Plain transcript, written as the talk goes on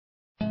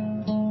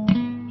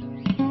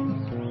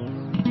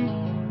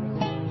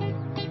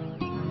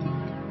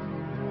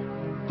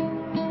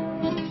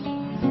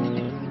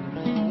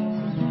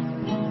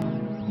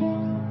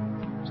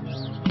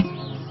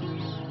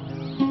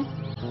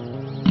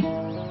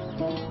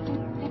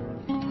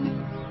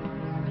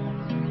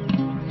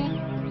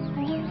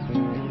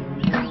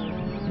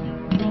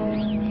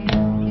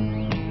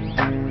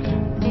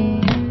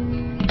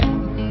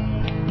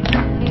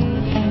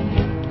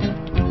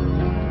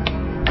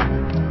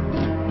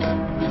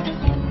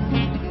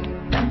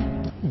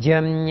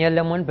jam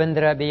ñelle mon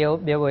bandiraɓe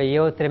yewɓe o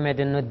yewtere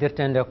meɗen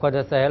noddirtende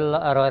kodo sahel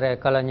arore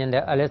kala ñande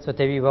ale so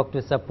tawi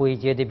waktu sappo e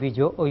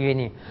jeeɗiɗijo o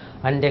yoni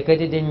hande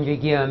kadi ɗen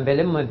jogui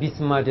beelem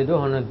bismade ɗo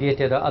hono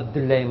biyeteɗo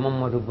Abdoulaye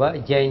Mamadou Ba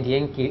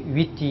jaydiyanke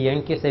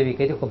wittiyanke sawi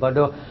kadi ko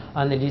baɗo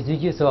analyse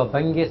uji so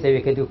banggue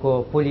sawi kadi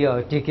ko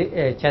politique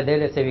e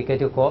caɗele sawi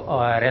kadi ko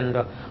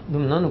rendo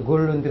ɗum noon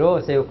gollodiro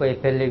sawi koye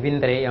pelle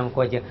windere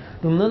yankoje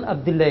ɗum noon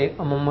Abdoulaye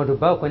Mamadou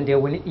Ba ko nde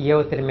woni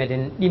yewtere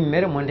meɗen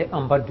ɗimmere mo nde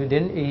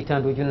badduɗen e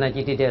hitandu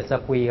ujunnaji ɗiɗi e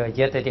sappo e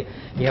jeetati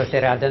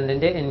yewtere adande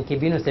nde en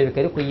keɓino sawi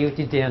kadi ko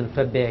yewtidde hen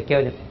tobbe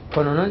kewɗe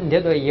kono noon nde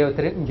ɗo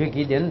yewtere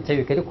joguiɗen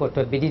tawi kadi ko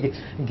tobbe ɗiɗi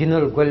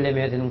guinol golle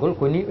meɗen ngol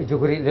koni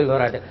jogori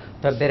lelorade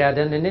tobbere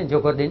adande nde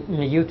jogorɗen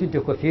yewtidde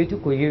ko fewti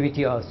ko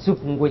yowiti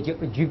suppugoji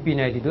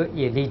jubbinaɗi ɗo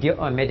e leydi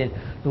meɗen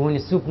ɗum woni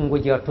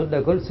suppugoji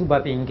toɗɗagol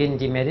subaɓe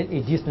gendi meɗen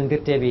e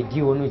disnodirteɓe e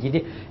diwanuji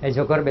ɗi e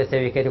jogorɓe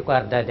sawi kadi ko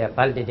ardade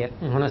balɗe ɗe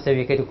hono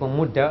sawi kadi ko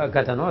mudda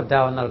gadano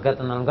dawanal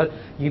gadanal ngal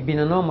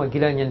yubbinanoma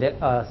guila ñande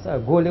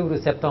go lewru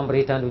septembre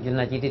hitande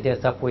ujunnaji ɗiɗi e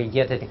sappo e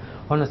jeetati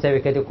hono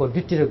sawi kadi ko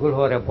duttirgol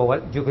hoore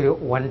bowal jogori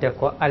wonde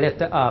ko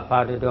alerte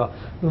paaɗuɗo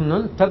ɗum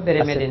noon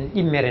toɓɓere meɗen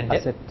ɗimmere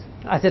nde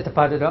aset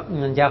paaɗuɗo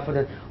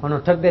jafoɗon hono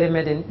toɓɓere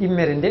meɗen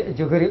ɗimmere nde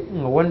jogori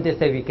wonde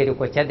sawi kadi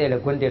ko caɗele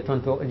gonɗe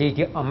toon to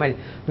leydi Mali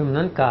ɗum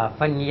noon ka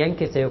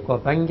fanniyanke sawi ko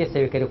banggue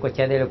sawi kadi ko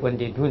caɗele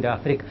gonɗe dunde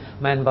Afrique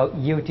ma en mbaw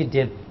yewtidde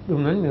hen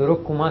ɗum noon mi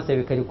rokkuma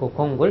sawi kadi ko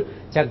konngol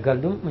caggal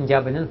ɗum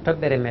jaɓanen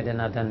toɓɓere meɗen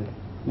adande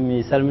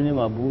mi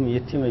salminima Abou mi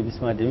yettima e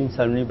bismade mi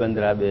salmini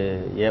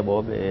bandiraɓe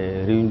yeeɓoɓe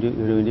e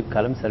rewdiɓe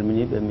kala mi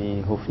salminiɓe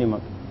mi hofnima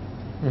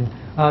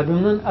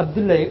ɗum noon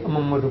Abdoulaye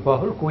Mamadou Ba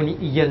holko woni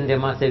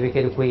yiyandema sawi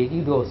kadi koye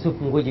ɗiɗo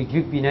suppugoji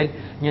jubbinaɗi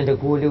ñande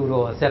go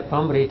lewru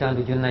septembre hitande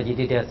ujunnaji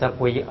ɗiɗi e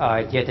sappo e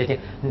jeetati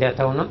nde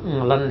tawno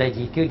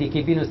landaji kewɗi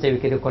keeɓino sawi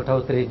kadi ko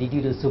tawtorede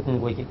ɗiɗo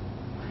suppugoji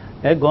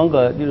eyyi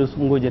gonga ɗiɗo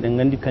suppugoji eɗen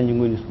gandi kanjum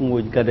goni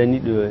suppugoji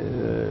gadaniɗo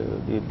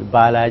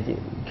baalaji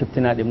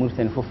keptinaɗe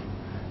Mauritanie foof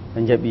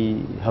ɓe jaaɓi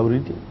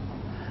hawride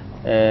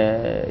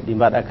ɗi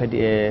mbaɗa kadi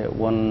e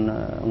won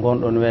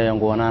gonɗon weeyo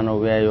ngo wonano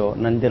weeyo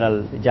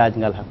nandiral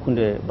jaajgal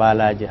hakkude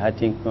baalaji ha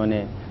tengti noon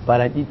e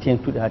baalaji ɗi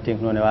tengtuɗe ha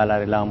tengti noon e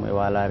walare laamu e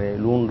walare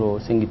luundo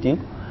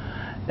senguitinko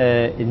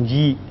en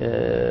jii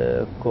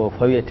ko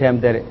fawi e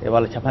temedere e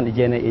walla capanɗe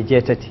jeenayyi e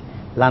jeetati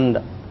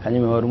landa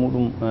kañum e hoore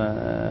muɗum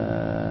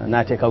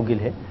naate kawguel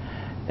he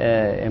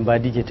e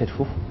mbadiji tati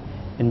foof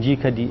en jii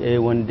kadi e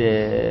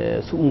wonde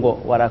suɓgo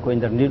waɗa koye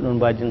nder ndin ɗon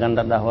mbadi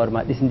gandanɗa hoore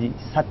ma ɗesdi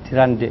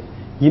sattirande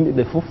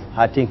yimɓeɓe fof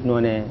ha tengti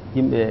noon e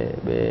yimɓe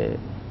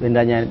ɓe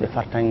dañani ɓe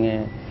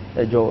fartange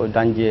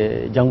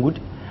dañde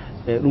janggude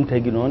e ɗum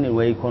tagui noon en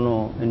wayi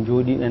kono en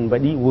jooɗi en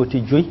mbaɗi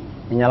wooti joyyi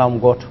e ñalawma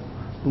goto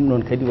ɗum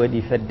ɗon kadi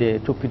waɗi fedde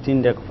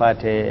toppitinde ko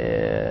fate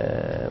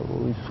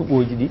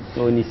suɓoji ɗi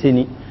woni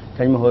seeni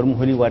kañum e hoore mum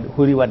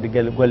hori wadde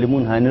golle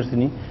mum hannirta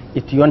ni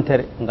itti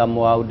yontere gam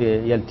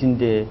wawde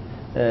yaltinde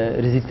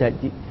résultat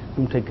ji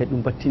ɗum tagi kadi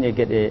ɗum battini e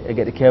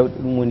gueɗe kewɗe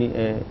ɗum woni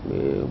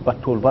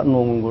battol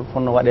batnogol ngol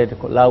fonno waɗede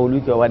ko lawol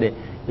wi ko waɗe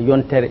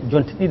yontere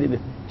jonte ɗiɗi ɓe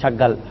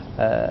caggal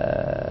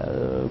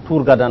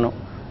tour gadano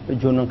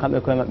joni noon kamɓe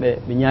koye mabɓe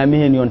ɓe ñaami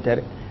hen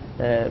yontere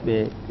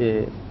ɓe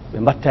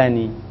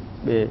battani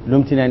ɓe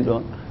lomtinani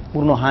ɗon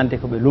ɓurno hande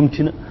ko ɓe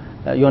lomtina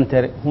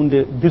yontere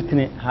hunde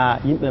dirtine ha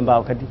yimɓe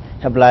mbawa kadi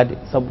heblade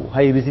saabu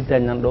hay résultat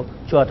ji nan ɗo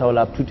cowa taw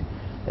labtude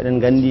eɗen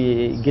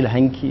gandi guila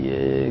hanki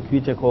ko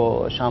wiyete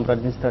ko chambre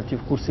administrative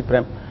cour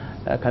suprême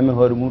kamɓe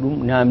hoore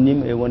muɗum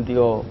namnima e wonde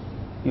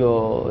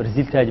yo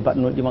résultat ji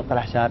mbaɗnoɗi ɗi makqal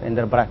hachar e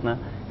nder brakna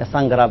e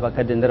sangaraba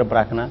kadi e nder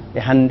brakna e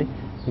hande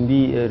ɓe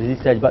mbi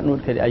résultat ji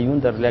mbaɗnoɗi kadi ayu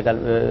nder légal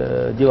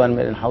diwan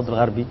meɗen hawdal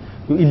harbi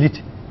yo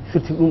illite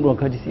firti ɗum ɗon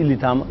kadi so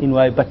illitama ina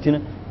wawi battina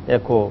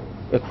eko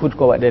foti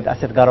ko waɗede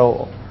aset garowo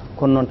o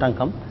kono noon tan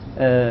kam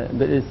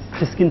mbeɗe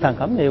teskin tan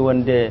kam e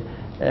wonde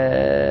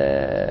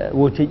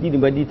woteji ɗiɗi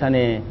mbaɗi tan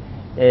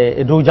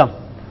e dow jaam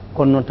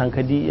kono noon tan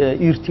kadi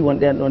irti won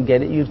ɗen ɗon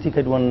gueɗe irti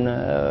kadi won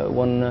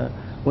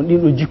ɗin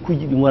ɗon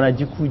jikkuji ɗi gona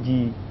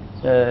jikkuji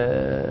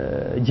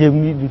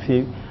jeemniɗi no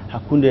fewi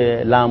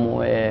hakkude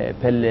laamu e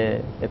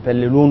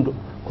pelle londo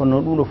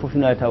kono noon ɗum ɗo foof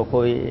ina taw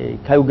koye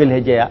kawgal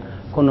he jeeya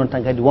kono noon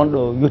tan kadi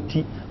wonɗo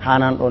yetti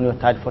hanan ɗon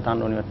yettade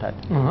fotani ɗon yettade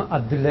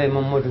Abdoulaye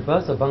Mamadou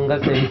Ba so banggal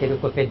tawi kadi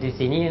ko fedde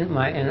seni en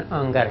ma en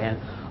engar hen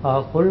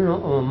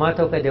holno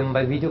mataw kadi en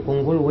mbawi wiide ko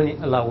ngol woni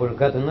lawol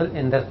gadanol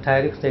e nder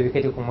tarih tawi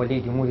kadi komo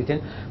leydi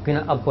Mauritanie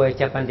kina abbo e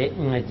capanɗe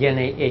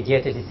jeenayyi e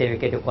jeetati tawi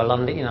kadi ko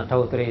landa ina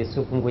tawtore e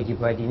suppugoji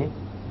baɗini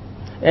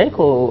eyyi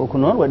ko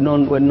noon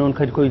waɗi noon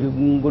kadi koye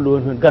ngol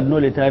woni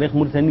gadnol e tarih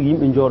Mauritanie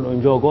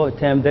yimɓe joogo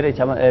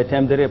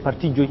temedere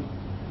partie joyyi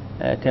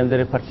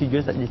temedere partie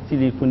joyyi sa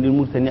ƴettili ko nder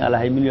Mauritanie ala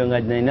hay million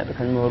ngaji nayyi neɗɗo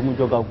kañum hoore mum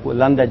joga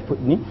landaji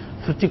poɗɗi ni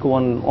firti ko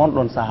won on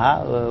ɗon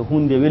saaha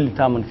hunde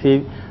wellitama no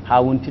fewi ha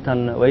wonti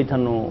tan wayi tan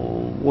no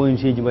ONG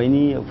ji mbayi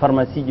ni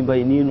pharmacie ji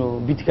mbayi ni no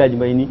bitikaji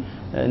mbayi ni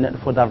neɗɗo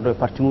fo dardo e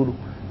partie muɗum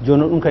joni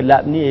noon ɗum kadi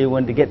laaɓni e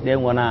wonde gueɗe ɗe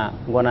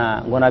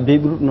gona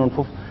beɓiruɗe noon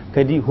foof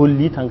kadi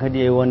holli tan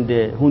kadi e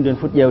wonde hunde ne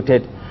foti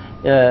ƴewtede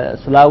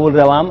so laawol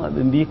rewama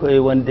ɓe mbi ko e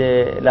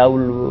wonde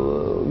laawol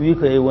wi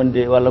ko e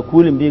wonde walla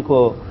kuule mbi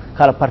ko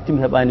kala parti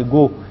mi heɓani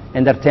goho e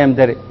nder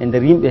temedere e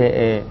nder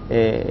yimɓe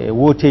e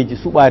woteji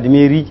suɓade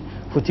mairie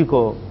ji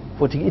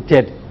foti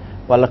ittede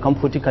walla kam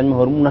foti kañum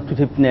hoore mum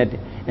nattude heɓtinede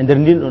e nder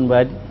ndin ɗon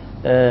mbaadi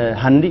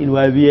hannde ina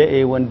wawi wiye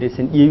e wonde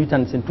sen ƴeewi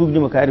tan sen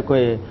tugdima ko ari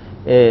koye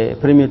e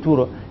premier tour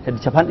o hedde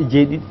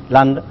 70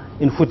 landa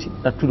ina foti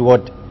nattude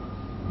wodde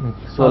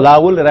so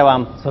laawol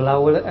rewama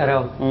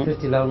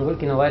firti laawol ngol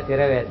kina wati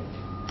rewede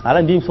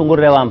ala mbimi so ngol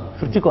rewama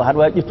firti ko haɗa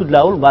wawi ƴettude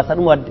laawol mbasa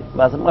ɗum wadde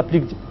mbasa ɗum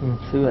appliquede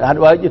haɗa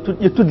wawi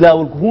ƴettude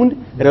laawol ko hunde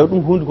rew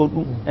ɗum hunde ko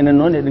ɗum enen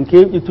noon eɗen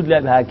keewi ƴettude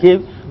laaɓe ha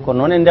keewi kono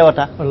noon en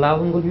ndewata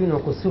laawol ngol wino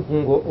ko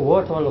suppungo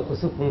woto walla ko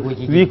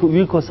suppungoji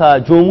wi ko sa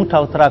jomum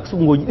tawtara ko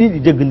suppungoji ɗiɗi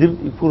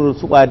jeggodirɗi pour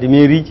suɓade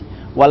mairie ji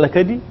walla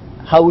kadi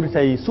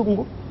hawrita e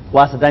supngo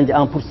wasa dañde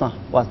 1%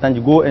 wasa dañde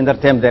goho e nder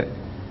temedere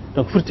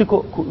donc firti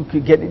ko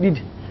gueɗe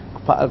ɗiɗi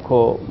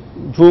ko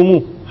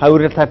jomum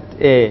hawritat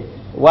e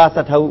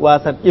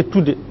wasat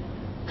ƴettude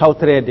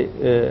tawtorede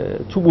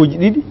cuɓoji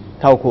ɗiɗi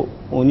taw ko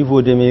au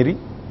niveau de mairie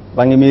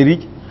banggue mairie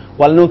ji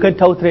walla noon kadi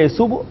tawtore e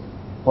suuɓo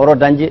horo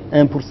dañde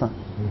 1%.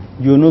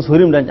 joni noon so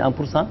horima dañde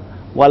 1%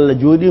 walla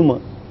jooɗima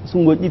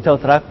sunngoji ɗi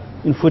tawtoraka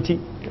ina foti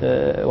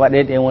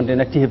waɗede e wonde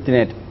natti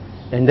heɓtinede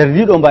e nder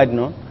ndiɗo mbaadi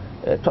noon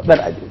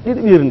toɓɓere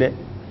ɗiɗo ɓiire nde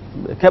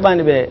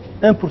keɓani ɓe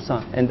 1%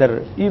 e nder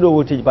ɗiɗo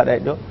woteji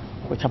mbaɗaɗi ɗo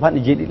ko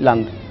 70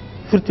 landa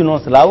firti noon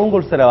so laawol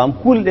ngol so rewama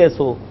kuule ɗe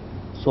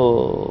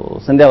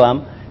so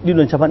ndewama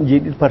ɗiɗon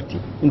 70 parti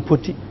ina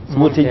foti so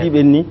woteji ɗi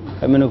ɓenni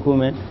kamene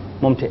komumen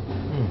momte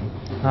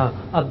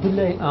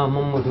Abdoulaye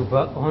Mamadou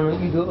Ba hono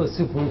ɗiɗo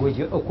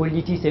suppungoji o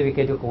kolliti sawi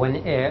kadi ko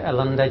woni e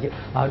landaji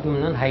ɗum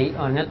noon hay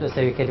neɗɗo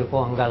sawi kadi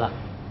ko ngala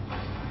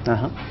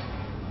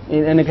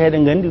ene kay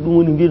eɗen gandi ɗum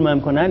woni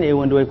mbirmami ko nani e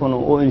wonde way kono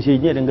ONG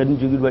ji eɗen gandi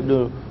joguiɗo waɗi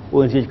ɗo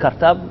ONG ji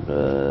cartable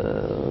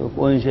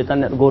ONG tan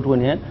neɗɗo goto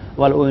woni hen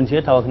walla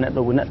ONG tawa ko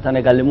neɗɗo tan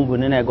e galle mum ko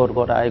nene e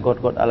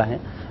goto ala hen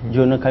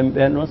joni noon kamɓe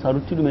ɓen ɗon sa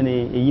rutti ɗumen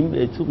e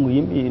yimɓe e cuɓgo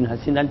yimɓe ina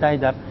hasindañta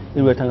haydara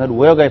ina wawi tan kadi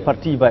woyoga e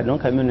parti ji mbaɗi ɗon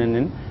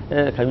kañumen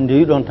kañum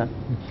ndewi ɗon tan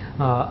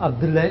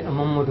Abdoulaye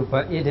Mamadou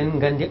Ba eɗen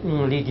gandi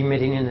leydi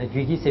meɗen ene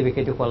jogui sawi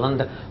kadi ko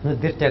landa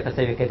noddirte ko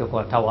sawi kadi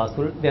ko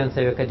tawasul ɓen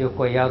sawi kadi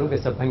ko yaruɓe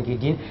so banggue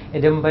din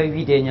eɗen mbawi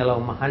wiide e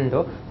ñalawma hande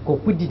o ko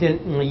pudditen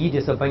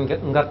yiide so banggue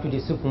gartude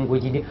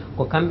suppungoji ɗi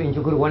ko kamɓe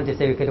jogori wonde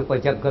sawi kadi ko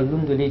jaggal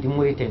lumdo leydi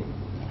Mauritanie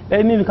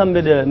eyyi min kam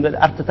mbeɗa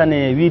arta tan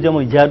e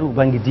wiidemo jaaɗu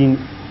banggue diine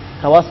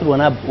tawasul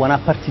wona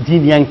parti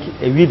diine yanke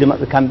e wiide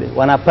mabɓe kamɓe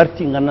wona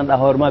parti gandanɗa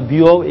hoorema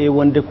biyowo e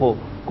wonde ko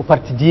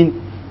parti diine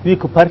wi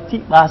ko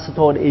parti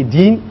ɓasotoɗo e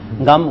diine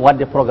gam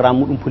wadde programme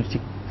muɗum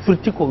politique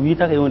firti ko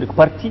wiyata e wonde ko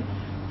parti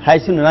hay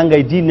sino nangga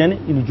e diine nene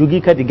ina jogui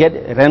kadi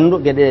gueɗe rendo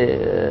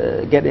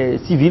gueɗe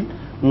civil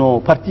no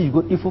parti ji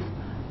goɗɗi foof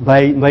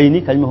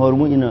mbayni kañum hoore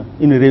mum ina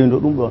rewido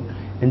ɗum ɗon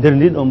e nder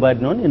ndin ɗon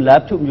mbadi noon ina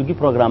labti oɓe jogui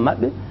programme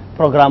mabɓe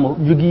programme o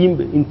jogui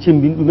yimɓe ina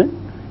cembini ɗumen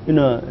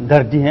ina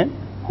dardi hen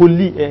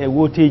holli e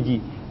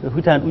woteji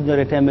hitande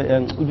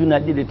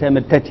ujunnaje ɗiɗi e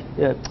temedde tati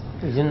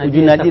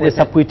ujunnaje ɗiɗi e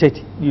sappo e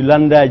tati ɗi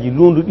landaji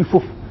lundu ɗi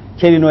foof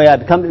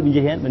kelinoyade kamɓe ɓe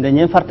jeehi hen ɓe dañi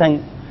hen fartangue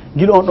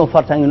guila on ɗon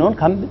fartangue noon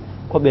kamɓe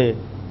koɓe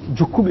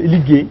jokkuɓe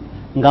liggey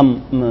gam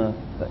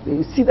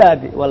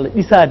siɗade walla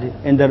ɗisade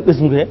e nder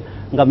ɓesgu he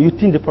gam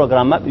yettinde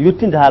programme mabɓe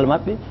yettinde haala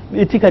mabɓe ɓe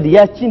ƴetti kadi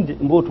yaccinde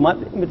mbowtu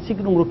mabɓe mbiɗa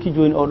sikki ɗum rokki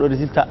joni oɗo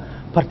résultat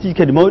parti ji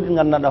kadi mawɗi ɗi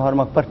gandanɗa hoore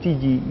makko parti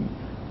ji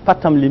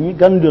pattam lemmi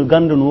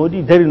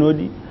gandanoɗi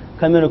darinoɗi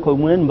kamɓene koye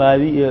mumen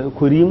mbawi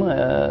korima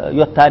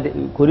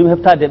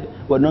heɓtadeɓe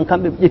waɗi noon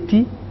kamɓe ɓe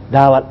ƴetti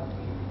dawal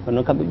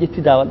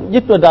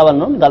ƴettiɗo dawal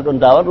noon ngal ɗon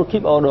dawal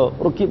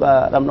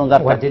rokkiɓa ɗam ɗo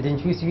garta wadde den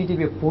cuusi wiide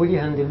ɓe pooli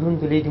hande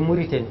lundu leydi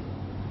Mauritanie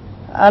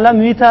ala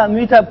mi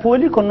wiyata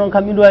pooli kono noon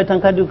kam ina wawi tan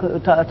kadi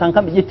tan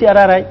kamɓe ƴetti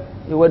araray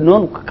waɗi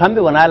noon kamɓe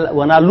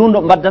wona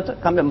lundo mbaddata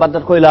kamɓe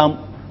mbaddata koye laamu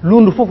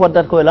lundu foof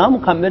waddata koye laamu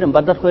kamɓene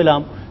mbaddata koye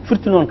laamu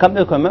firti noon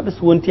kamɓe koye mabɓe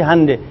so wonti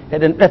hande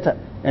eɗen ɓeta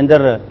e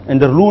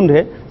nder lundu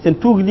he sen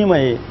tugnima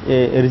e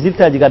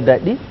résultat ji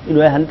gaddaɗi ɗi ina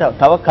wawi hande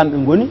tawa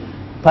kamɓe goni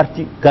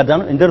parti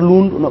gaddano e nder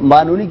lundu no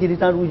mbano ni gueɗi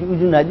tan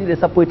ujunnaje ɗiɗi e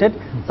sappo e tati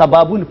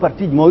sababude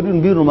parti ji mawɗi ɗo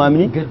mbirnomami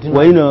ni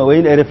wayno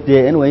RFD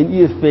en wayno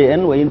UFP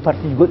en wayno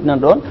parti ji goɗɗi nan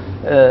ɗon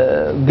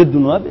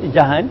geddunoɓe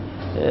jahani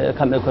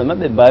kamɓe koye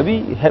mabɓe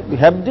mbawi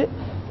hebde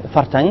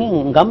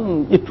fartange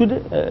gam ƴettude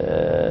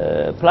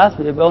place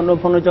ɓe on ɗon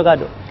ponno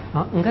jogade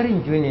o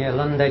garin joni e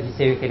landaji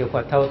sewi kadi ko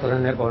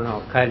tawtorone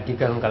ɓono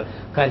kaldigal ngal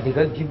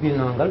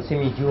jubbinongal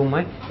somi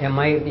juumay e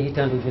mayirɗe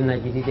hitande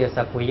ujunnaji ɗiɗi e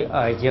sappo e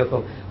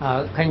jeegom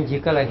kanji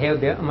kala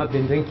hewɓe mabɓe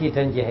donki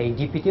dañde hay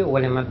député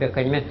wona mabɓe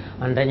kañumen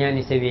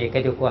dañani sewi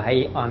kadi ko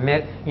hay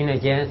maire ina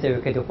jeehen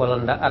sewi kadi ko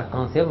landa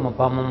arc-en-ciel mo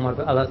ba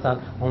Mamadou Alassane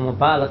mo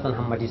ba Alassane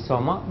Hammady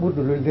Soma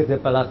ɓurɗo lollirde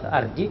place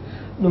ardi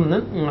ɗum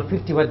noon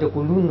firti wadde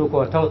ko lundu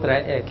ko tawtora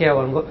e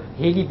keewal ngo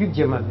heeɗi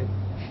bibje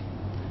mabɓe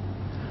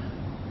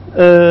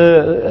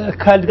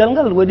kaldigal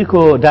ngal waɗi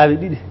ko daawe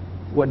ɗiɗi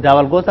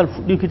dawal gotal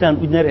fuɗɗi kitande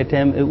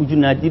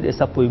ujunnaje ɗiɗi e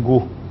sappo e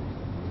goho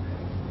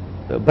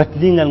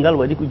battilingal ngal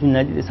waɗi ko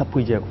ujunnaje ɗiɗi e sappo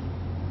e jeegom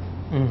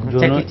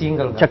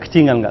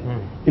cakkitingal ngal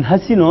ina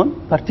hasi noon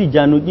partie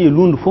janoɗi e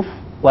lundu fof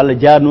walla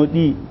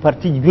janoɗi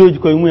partie ji biyoji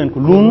koye mumen ko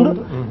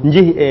lundu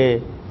jeehi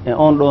e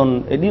on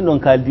ɗon e ɗin ɗon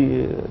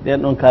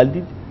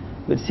kaldiɗe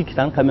mbeɗa sikki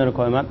tan kamene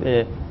koye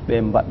maɓɓe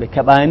ɓe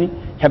keɓani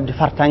heɓde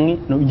fartange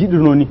no ɓe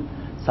jiɗirno ni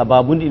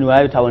sababude ina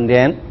wawi tawa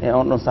nden e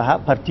on ɗon saaha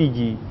partie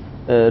ji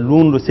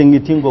lundu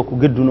sengitingo ko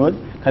geddunoɗe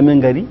kamen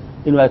gari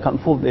ina wawi kamɓe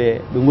fof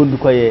ɓe gondu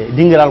koye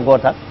dingiral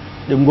gotal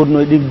ɓe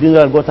gonno e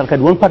dingiral gotal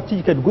kadi won partie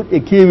ji kadi goɗɗi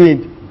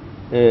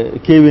e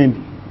kewendi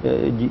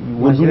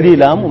wondundi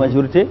laamu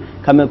majorité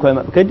kamɓe koye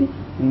maɓɓe kadi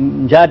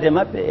jaade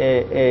maɓɓe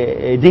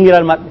e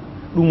dingiral maɓɓe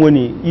ɗum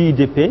woni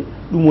UIDP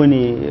ɗum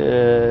woni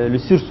le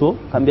sursaut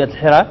kamɓe mbiyata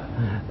hirak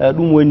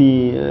ɗum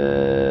woni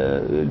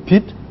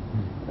PIT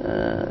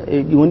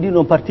e ɗi woni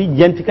ɗiɗon partie ji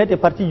janti kadi e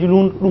partie ji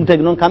lundu ɗum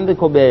tagi noon kamɓe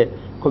koɓe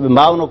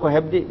mbawno ko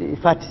heɓde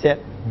fatti seeɗa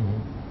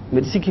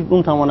mbeɗa sikki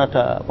ɗum tan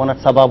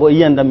wonata sababu e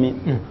yiyandam min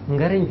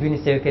ngaren joni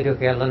sewi kadi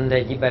ko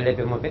landaji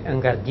ɓaleɓe moɓe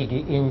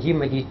gardiɗi en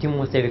jima ɗi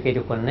timmo sewi kadi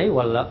ko nayyi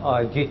walla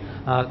joyi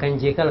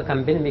kanji kala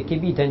kamɓene ɓe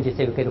keeɓi dañde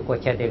sewi kadi ko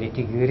caɗele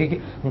tigui rigui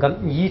gam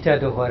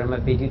yiitade hoore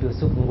mabɓe ɗiɗo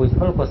sukkugoji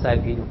holko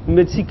saabi ɗum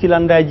mbeɗa sikki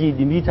landaji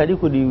ɗi mbiyataɗi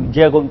ko ɗi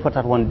jeegom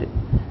potata wonde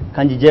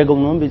kanji jeegom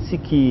noon mbeɗa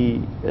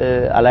sikki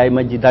ala e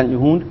majji dañƴo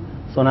hunde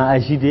sona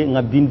agide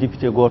ngabbin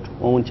député goto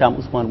on woni Thiam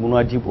Ousmane Boun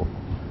Wadibo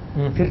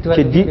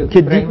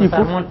keddiɗi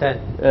fof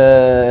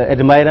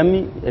ede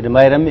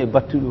mayranmi e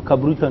battuɗo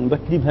kabruji kam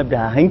battiɗimi hebde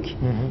ha hanki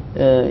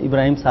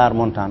Ibrahima Sarr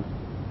Montane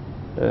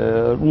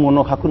ɗum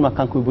wonno hakkude makko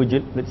kanko e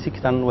Boydiel mbeɗa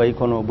sikki tan wayi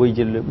kono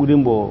Boydiel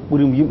ɓuurimo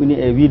yimɓe ni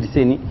e wiide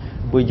seni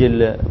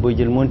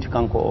Boydiel monti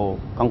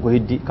kanko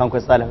heddi kanko e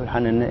Salihul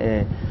Hanan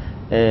e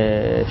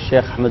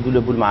Cheikh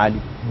Ahmadoul Boul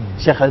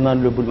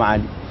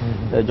Maali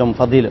joom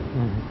fadila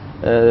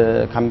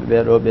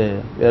kamɓe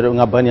ɓeɗo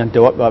ngabbani hante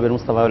woɓɓe waɓe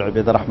Moustapha Wal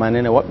Ubayd Rahmane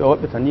en e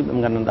woɓɓe tan yimɓe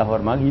ɓe gandanɗa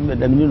hoore maga yimɓe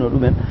ɗaminino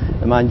ɗumen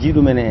ma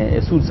jiiɗumen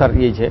e suudu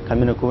sarɗiyeji he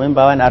kamɓene komumen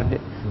mbawani arde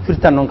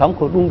firtan noon kam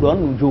ko ɗum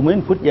ɗon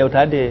jomumen poti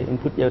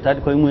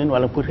ƴewtade koye mumen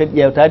walla poti kadi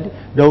ƴewtade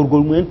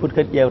dawrugol mumen poti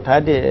kadi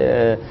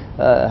ƴewtade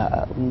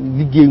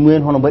liggey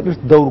mumen hono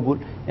mbaɗirta dawrugol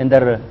e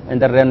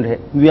nder rendo he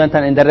mi wiyan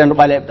tan e nder rendo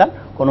ɓaleɓe tan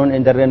ko noon e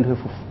nder rendo he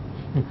foof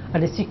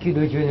aɗa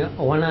sikkiɗo joni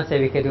wona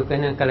sawi kadi ko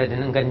enen kala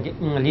den gandi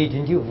leydi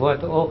ndi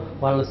vote o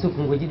walla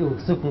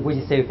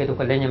sukkugoji sawi kadi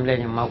ko leñam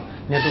makko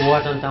neɗɗo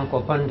wotan tan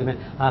ko bandu men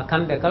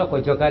kamɓe kala ko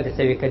jogade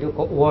sawi kadi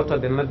ko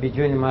wotoɓe mabɓe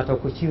joni mataw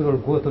ko cirol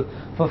gotol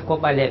foof ko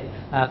ɓaleɓe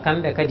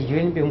kamɓe kadi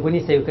joni ɓe goni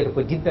sawi kadi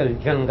ko diɗɗal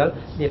jongal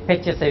ɓe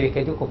pecca sawi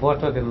kadi ko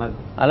votoɓe mabɓe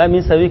ala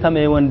min sawi kam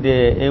e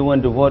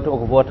wonde vote o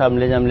ko votama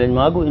leñam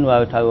mago ina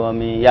wawi taw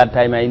mi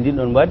yadata ma e ndin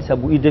ɗon mbaɗi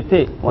saabu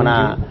UDP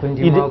wona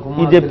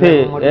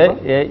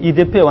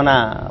UDP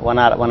wona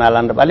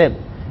landa ɓaleɓe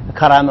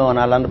karame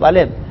wona landa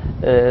ɓaleɓe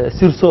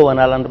sursaut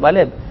wona landa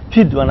ɓaleɓe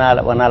PID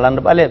wona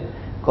landa ɓaleɓe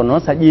kono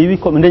noon sa ƴeewi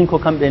koɓe dañi ko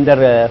kamɓe e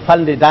nder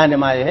falde dande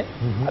maayo he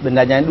ɓe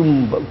dañani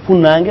ɗum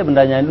funnague ɓe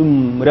dañani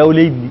ɗum rew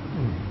leydi ndi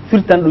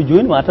firtan ɗo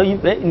joni mataw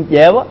yimɓeɓe ina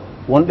ƴeewa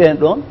wonɓen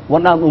ɗon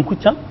wonɗam ɗon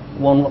kuccam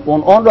won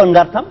on ɗon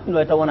gartam ina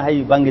wawi taw wona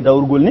hay banggue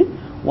dawrugol ni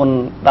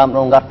won ɗam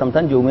ɗon gartam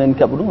tan jomumen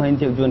keeɓa ɗum hayni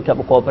joni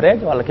keeɓa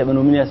coopéreje walla keeɓa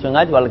nomination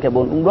ngaji walla keeɓa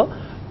on ɗum ɗo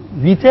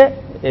wiite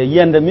e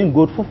yiyande min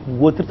goto foof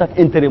gotirtata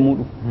intérêt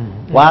muɗum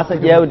wasa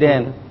ƴewde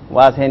hen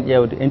wasa hen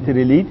ƴewde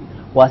intérêt leydi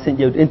wasa hen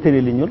ƴewde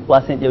intérêt leñol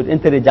wasa hen ƴewde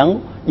intérêt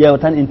janggo ƴeewa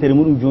tan intérêt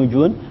muɗum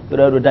joni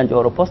mbeɗa wawi ɗo dañde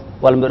oɗo poste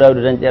walla mbeɗa wawi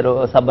ɗo dañde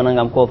ɗeɗo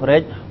sabbanagam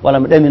coffreje walla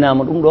mi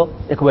ɗaminama ɗum ɗo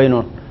eko way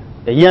noon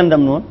e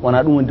yiyandam noon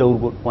wona ɗum woni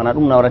dawrugol wona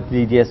ɗum nawrata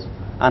leydi yesso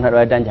an haɗa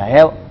wawi dañde ha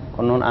heewa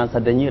kono noon an sa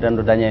dañi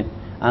rendo dañani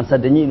an sa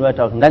dañi ina wawi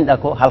taw ko dañɗa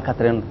ko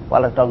halkata rendo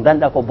walla taw ko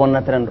dañɗa ko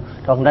bonnata rendo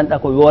taw ko dañɗa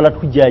ko yolat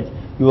hujjaji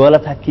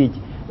yolat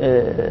hakkeji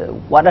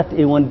waɗat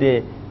e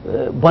wonde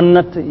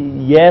bonnat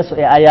yeeso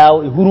e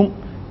ayaw e hurum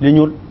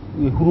leñol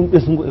e hurum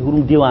ɓesgu e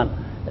hurum diwan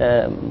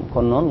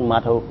kono noon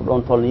mataw ko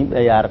ɗon tolno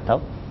yimɓe yarata taw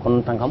kono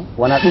noon tan kam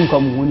wona ɗum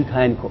kam woni ko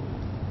hani ko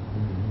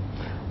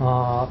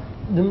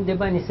ɗum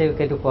ɗeɓani sawi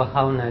kadi ko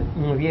hawna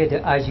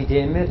wiyede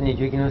AJDMR ne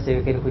joguino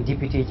sawi kadi ko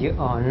député ji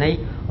nayyi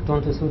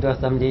toon to suudu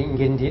assemblé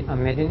gendi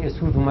meɗen e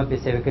suudu mabɓe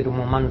sawi kadi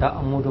mo manda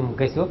muɗum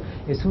gasi o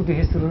e suudu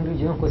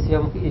hissirunduji noon ko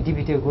siyam e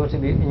député goto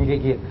ɓe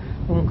jogui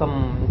ɗum kam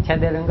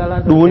caɗele ngala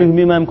ɗum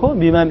woni ko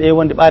mbimami e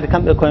wonde ɓaade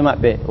kamɓe koye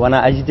mabɓe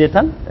wona AJD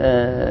tan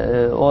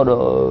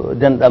oɗo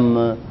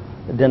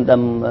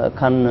denɗam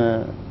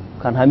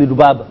kan Hamidou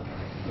Baba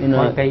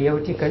ina kay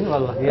yewti kañ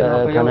walla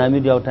kan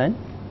Hamidou yawtani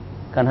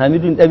kan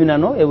Hamidou ne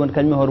ɗaminano e wonde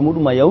kañum e hoore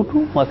muɗum ma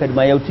yawtu ma kadi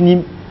ma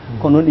yawtinimɓe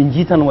kono noon ɗe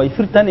jiitan way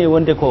firtan e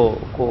wonde ko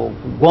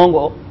gonga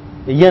o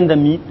e yiyandam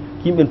mi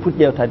yimɓe ne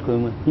puɗɗi ƴewtade koye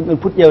mumen yimɓe ne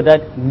puɗɗi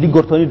ƴewtade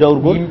liggorto ni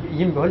dawrugol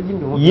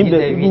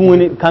yimɓe ɗum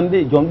woni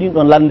kamɓe joom ɗin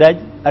ɗon landaji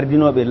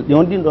ardinoɓe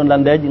yon ɗin ɗon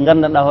landaji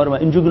gandanɗa hoore ma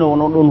en joguino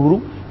won on ɗon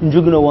hurum en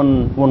joguino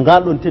won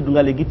ngal ɗon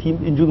teddugal e guitti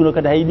yimɓe en joguino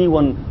kadi hayni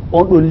won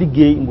on ɗon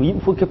liggey mo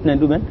yimɓe fof keptinani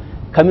ɗumen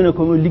kamine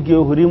komin ligguey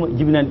o horima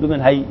jibinani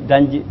ɗumen hay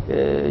dañde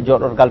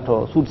joɗorgal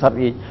to suudu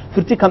sarɗiyeji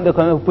firti kamɓe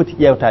koye ko poti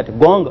ƴewtade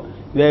gonga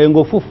weeyo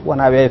ngo foof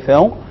wona weeyo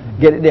fewngo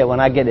gueɗe ɗe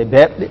wona gueɗe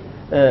beɓɗe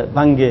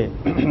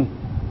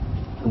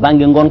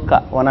banggue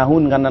gonka wona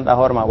hunde gandanɗa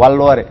hoorema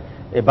wallore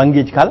e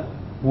banggueji kala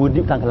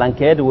wodi tan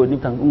lankede wodi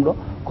tan dum do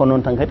kono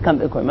non tan kadi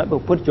kambe koy mabbe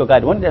poti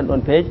jogade wonde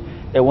don peeje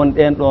e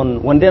wonden don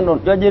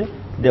ƴoƴere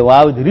de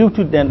waawde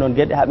riwtude den don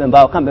gedde habe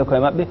mbaaw kambe koy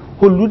mabbe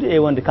hollude e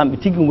wonde kambe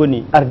tigi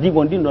ngoni ardi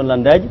bon din don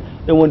landaji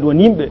e wonde won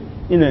yimbe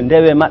ina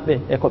ndewe mabbe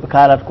e ko be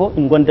kaalata ko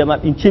in gonde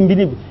mabbe in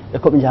cembinibe e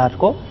ko be jahata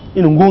ko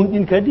ina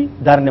gonɗin kadi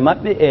darne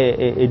mabbe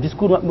e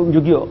discours mabbe be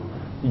jogi o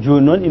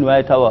joni non ina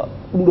wawi tawa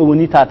dum do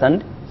woni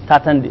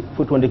tatande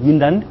foti wonde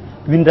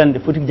windande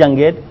foti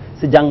jangede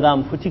so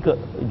jangama foti ko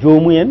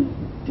joomuyen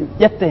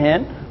ƴetta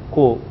hen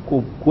ko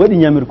waɗi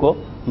ñamir ko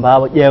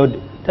mbawa ƴeewde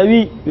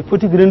tawi ɓe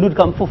foti ko rendude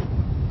kamɓe fof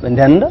ɓe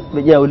ndenda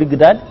ɓe ƴeewa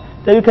liggidade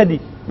tawi kadi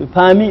ɓe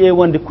paami e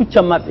wonde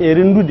kuccam maɓɓe e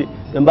rendude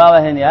ɓe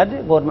mbawa hen yaade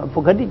goto maɓɓe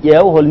fof kadi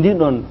ƴeewa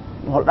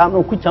holɗam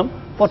ɗon kuccam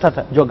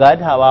fotata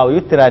jogade ha wawa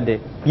yettirade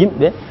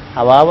yimɓeɓe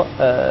ha wawa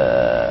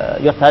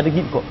yettade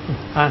giɗi ko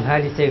an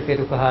haali tawi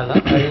kadi ko haala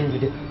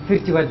rendude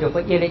firti wadde ko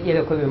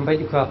ƴeele koɓe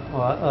mbaɗi ko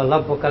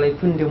labbo kala e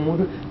funde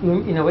muɗum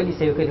ɗum ina waɗi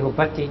tawi kadi ko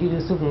batte ɗiɗo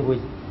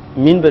sukungoji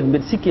min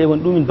mbeɗa sikki e won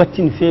ɗum min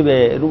battini feewi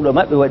e ɗum ɗo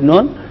maɓɓe waɗi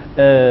noon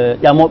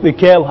ƴamoɓe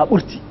keewa ha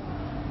ɓurti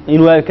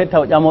ina wawi kadi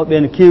taw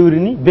ƴamoɓe ne kewri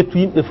ni bettu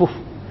yimɓe fof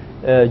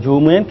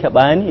joomumen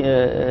keɓani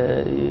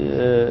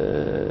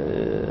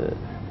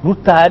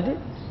ruttade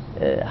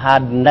ha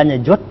daña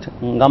jotta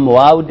gam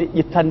wawde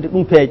ƴettande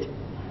ɗum peeje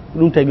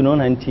ɗum tagui noon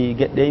hanti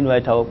gueɗɗe ina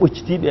wawi taw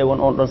ɓoccitiɓe e won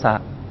on ɗon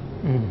saaha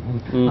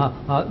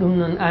ɗum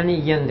noon an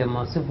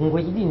yiyandema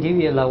sukungoji ɗi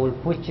ndewi e lawol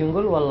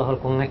poccingol walla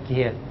holko ngakki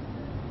hen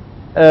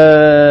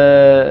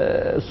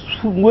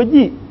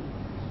sukungoji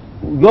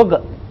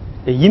yoga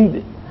e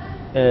yimɓe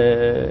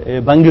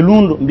e banggue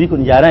luundo mbi ko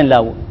jarani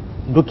lawol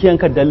dokki hen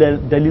kadi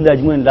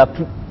dalilaji mumen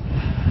labtuɗi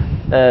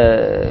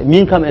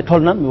min kam e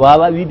tolnam mi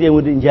wawa wiide e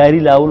wonde jaari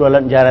lawol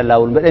walla jarani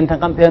lawol mbeɗen tan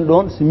kam ɓen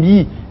ɗon so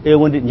mbi e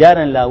wonde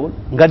jarani lawol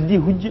gaddi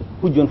hujje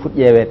on foti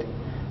ƴeewede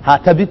ha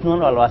tabit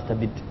noon walla wasa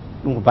tabidde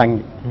ɗum ko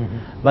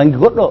banggue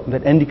goɗɗo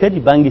mbeɗa andi kadi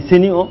banggue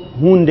seni o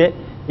hunde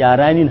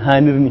yarani no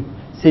hannirni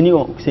seni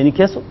o seni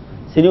kesso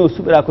seni o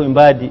suɓira koye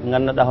mbaadi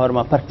gandanɗa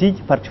hoorema parti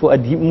fof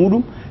addi yimɓe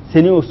muɗum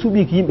seni o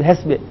suuɓi ko yimɓe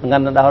hesɓe ɓe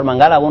gandanɗa hoorema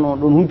ngala won on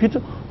ɗon humpito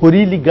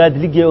hori liggade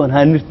ligguey on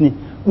hannirtini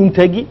ɗum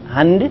tagui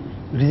hande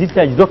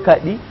résultat ji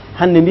dokkaɗi ɗi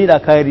hande mbiɗa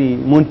kaari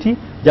monti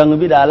janggo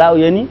mbiɗa ala o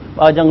yani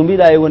ɓawa janggo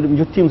mbiɗa e wonde ɓe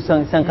jottima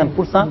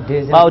 50%,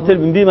 ɓawa tel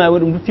ɓe mbima e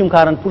wonde ɓe duttima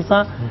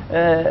 40%,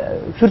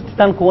 firti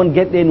tan ko won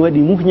gueɗɗe ne waɗi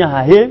mukña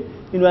ha heewi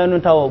ina wawi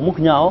noon taw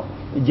mukña o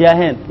jeeya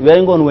hen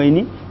weygo on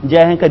wayni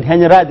jeeya hen kadi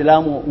heñorade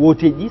laamu o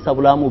woteji ɗi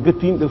saabu laamu o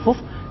bettu yimɓe foof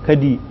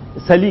kadi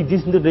sali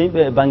disnodirde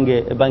yimɓe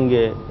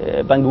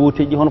e banggue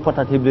woteji ɗi hono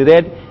fotata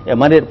heblirede e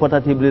maneɗe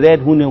potata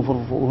heblirede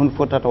hunde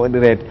fotata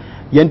waɗirede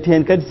yanti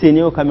hen kadi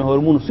seni o kamen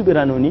hoore mum no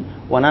suɓirano ni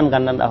wonan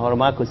gandanɗa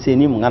hoorema ko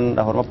seni mo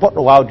gandanɗa hoorema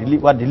poɗɗo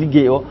wadde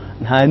liggey o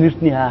no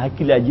hannirtini ha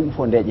hakkillaji yimɓe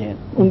fof ndeeƴa hen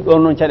ɗum ɗon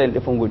noon caɗele ɗe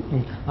fof goni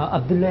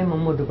Abdoulaye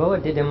Mamadou Ba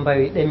wadde ɗen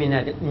mbawi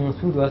ɗaminade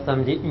suudu o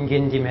samedi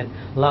guendi men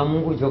laamu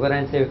ngu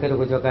jogorani tawi kadi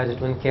ko jogade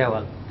toon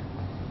keewal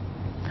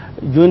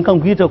joni kam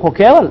ko yita ko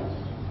keewal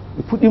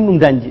ɓe puɗɗima ɗum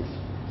dañde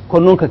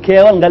kono noon ko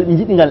keewal ngal ɓe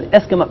jiɗi ngal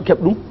est ce que maɓe keeɓ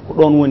ɗum ko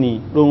ɗon woni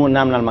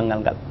namdal maggal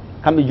ngal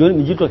kamɓe joni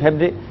ɓe jitto ko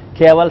heɓde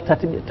keewal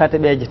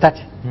tateɓeje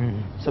tati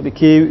soɓe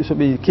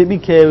keeɓi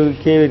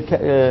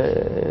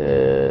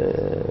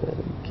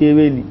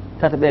keeweli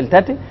tateɓele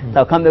tati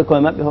taw kamɓe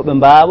koye mabɓe hoɓe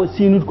mbawa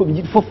sinude koɓe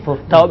jiiɗi foof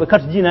taw ɓe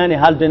kartu jinani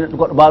haaldude neɗɗo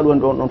goɗɗo mbawɗo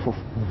wonde on ɗon foof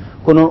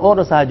kono noon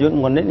oɗo saaha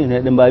joni gonɗen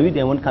ine ɗe mbawi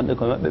wiide wonde kamɓe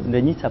koye mabɓe ɓe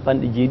dañi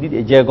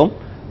jeeɗiɗi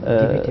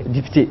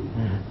député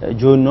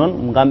joni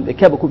noon gam ɓe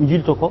keeɓa koɓe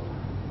jilto ko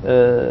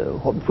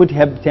hoɓe foti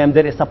hebde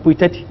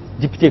 113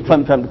 député ko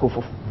famɗi ko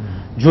foof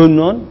joni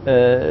noon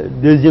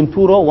deuxiéme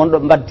tour o wonɗo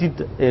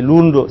mbattitta e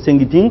luundo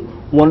Sengiting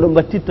wonɗo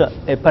mbattitta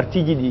e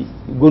parti ji ɗi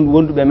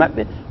wonduɓe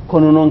maɓɓe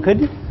kono noon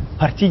kadi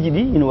parti ji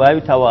ɗi ina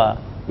wawi tawa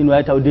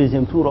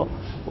deuxiéme tour o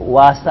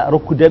wasta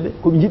rokkudeɓe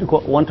koɓe jiiɗi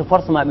ko wonta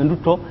forcément ɓe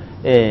dutto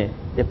e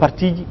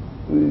parti ji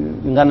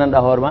ɗi gandanɗa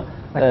hoorema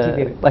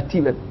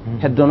ɓattiɓe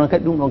heddo noon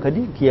kadi ɗum ɗon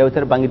kadi ko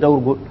yewtere banggue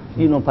dawrugol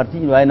ɗiɗon parti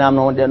ji ne wawi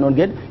namno won ɗen ɗon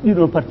gueɗe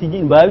ɗiɗon parti ji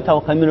ne mbawi taw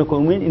kamɓene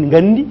koye mumen ina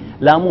gandi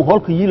laamu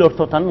holko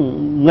yiilorto tan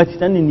ngati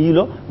tan ene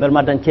yiilo beele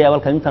ma dañ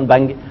keewal kañum tan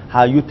banggue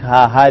ha yutta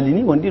ha haali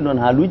ni won ɗiɗon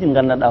haaluji ɗi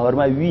gandanɗa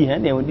hoorema wi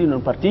hen e won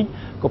ɗiɗon parti ji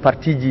ko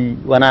parti ji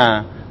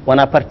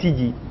wona parti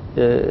ji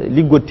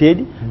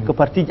liggodteɗi ko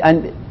parti ji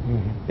anɗe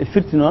e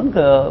firti noon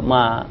ko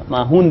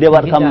ma hunde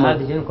waɗa kam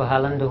haalde joni ko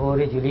haalande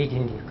hoorejo leydi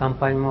ndi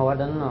campagne mo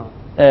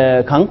waɗanno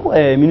kanko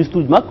e ministre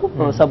uji makko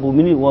saabu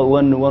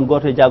won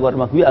goto e jagoɗo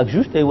makko wi ak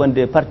juste e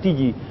wonde parti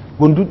ji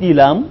gonduɗi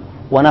laamu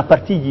wona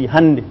parti ji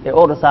hande e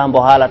oɗo saaha mbo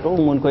haalata o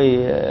ɗum woni koye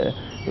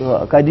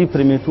kadi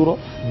premier tour o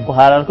ko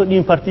haalata ko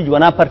ɗin parti ji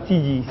wona parti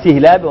ji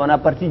sehilaɓe wona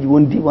parti ji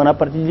wondiɓe wona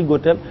parti ji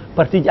liggoteɓe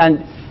parti ji anɗe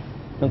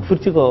donc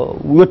firti ko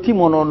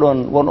yettima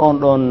won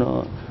on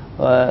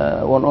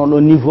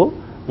ɗon niveau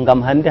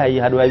gam hande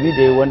haɗa wawi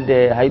wiide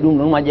wonde hay ɗum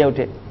ɗon ma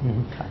ƴewte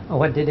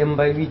wadde ɗen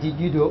mbawi wiide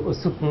ɗiɗo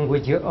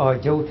sukkungoji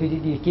jawtuɗi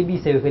ɗi keeɓi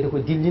tawi kadi ko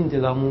dillinde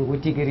laamu ngu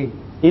tigui rigui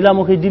i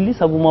laamu koye dilli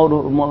saabu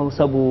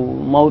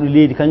mawɗo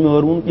leydi kañum e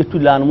hoore mum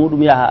ƴettude laana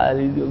muɗum yaaha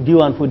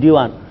diwan fo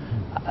diwan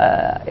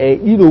e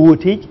ɗiɗo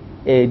woteji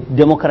e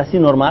démocratie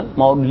normal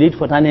mawɗo leydi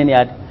fotani hen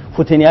yaade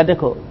foti hen yaade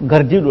ko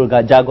gardiɗo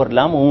ga jagorde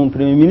laamu on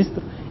premier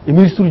ministre e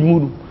ministre uji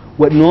muɗum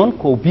waɗi noon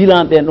ko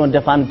bilan ɓen ɗon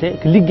défendete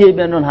ko liggey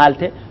ɓen ɗon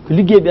haalte ko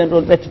liggey ɓen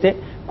ɗon ɓettete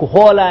ko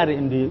hoolare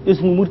nde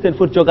ɓesgu murten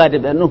foti jogade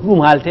ɓen ɗon ko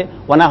ɗum haalte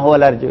wona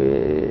hoolare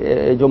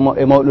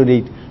e mawɗo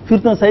leydi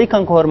firti noon so tawi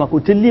kanko hoore makko o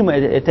tellima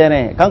e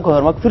terrain he kanko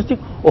hoore makko firti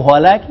o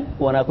hoolaki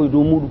wona koye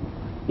dow muɗum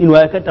ina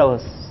wawi kadi taw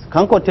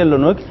kanko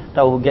tellonoki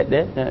taw ko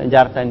gueɗɗe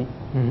jaratani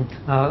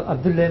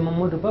Abdoulaye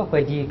Mamadou Ba ko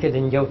adi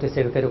kadi jawta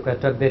sewi kadi ko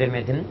tobbere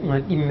meɗen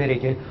ɗimmere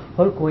joni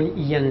holko woni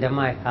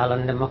iyandema e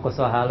haalande makko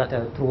so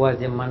haalata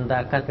 3e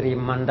mandat 4e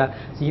mandat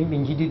so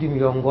yimɓe jiiɗi ɗum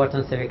yo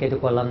gotan sewi kadi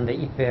ko landa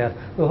IPR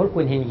ɗo holko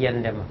woni hen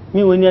yiyandema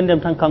min woni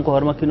yiyandema tan kanko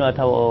hoore makko ino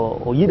taw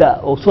o yiiɗa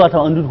o suwa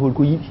taw andude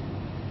holko yiiɗi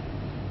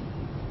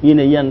min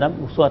e yiyandam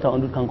o suwa taw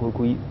andude kanko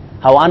holko yiiɗi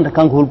haw anda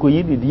kanko holko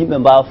yiiɗi yimɓe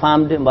mbawa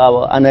famde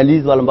mbawa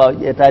analyse walla mbawa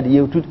ƴettade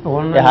yewtude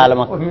e haala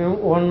makko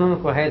won noon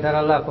ko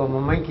haydara ko mo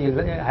manqui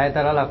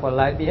haydara ko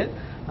laaɓi hen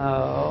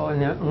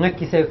ne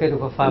ngakki sewi kadi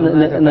ko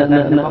famnade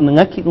no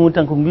ngakki ɗum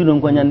tan ko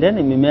mbiɗon ko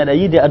ñandene mi meeɗa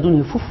yiide aduna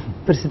he foof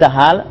président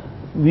haala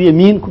wiya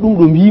min ko ɗum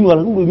ɗo mbimi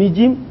walla ɗum ɗo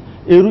mijimi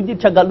e rujji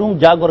caggal ɗum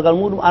jagorgal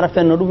muɗum ara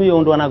fenno ɗum wiya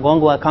on wona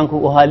gonga kanko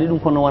o haali ɗum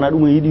kono wona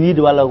ɗum o yiiɗi wiide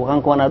walla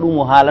kanko wona ɗum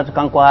o haalata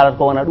kanko haalata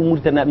ko wona ɗum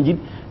muritenaɓe jiiɗi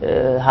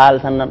haala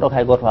tan nan ɗo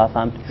hay goto ha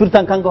famde surtout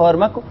tan kanko hoore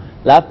makko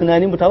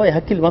labtinanimo tawa e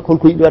hakkille makko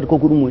holko yiɗi wadde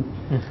koko ɗum woni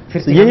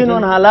so yeehi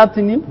noon ha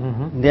labtinima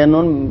nden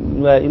noon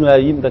ina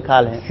wawi yimɓe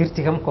kaala hen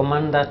firti kam ko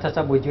mandat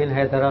tataɓo joni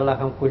haydara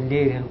kam ko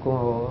leeri hen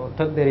ko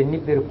toɓɓere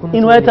niɓɓere kun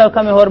ina wawi taw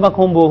kam e hoore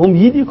makko homo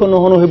yiiɗi kono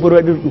hono hebbori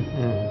waɗiri ɗum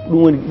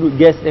ɗum woni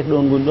guesse ɗe ko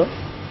ɗon goni ɗon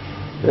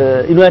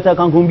ina wawi taw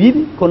kanko homo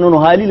yiiɗi kono noon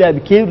o haali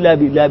laaɓi kewɗi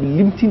laaɓi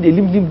limtinde e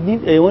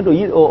limtiniɗe e wonde o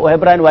yiiɗi o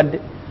hebrani wadde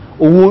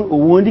o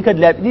wondi kadi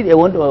laaɓi ɗiɗi e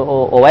wonde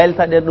o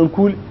waylata ɗen ɗon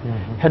kuule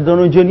heddo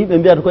noon joni yimɓe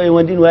mbiyata ko e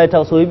wonde ina wawi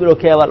taw so yiɓi ɗo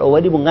keewal o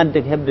waɗimo gande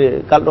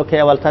heɓde kalɗo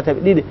keewal tataɓe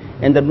ɗiɗi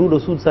e nder nduɗo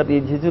suudu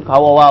sarɗiji c'est sûr ko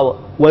hawa o wawa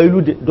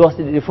waylude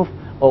dosɗe ɗiɗi foof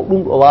o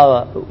ɗum o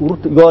wawa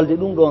yolde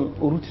ɗum ɗon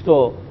o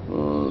ruttito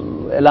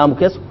e laamu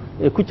kesso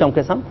e kuccam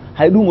kesam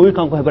hay ɗum o wi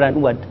kanko hebrani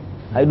ɗum wadde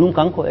hay ɗum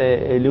kanko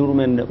e lewru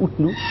men août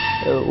ndu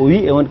o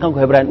wi e wonde kanko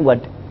hebrani ɗum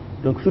wadde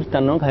donc firti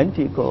tan noon ko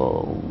hanti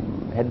ko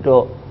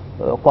heddo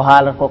ko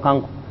haalata ko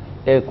kanko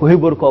e ko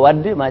heɓori ko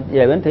wadde ma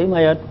ƴeewen tawi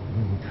ma yaadu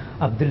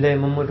Abdoulaye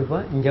Mamadou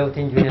Ba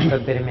jawten joni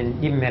tobbere men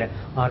ɗimmere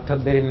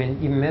tobbere men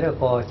ɗimmere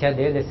ko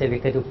caɗele sewi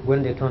kadi ko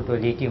gonɗe toon to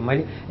leydi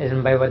Mali eɗen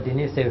mbawi wadde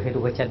ni sewi kadi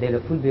ko caɗele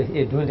fulɓe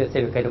e dunde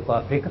sewi kadi ko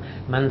Afrique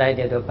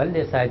mandaji ɗeɗo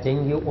balɗe sa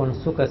janggi on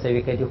suka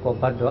sewi kadi ko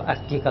badɗo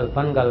article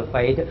bangal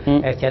fayida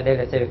e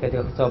caɗele sewi kadi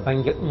so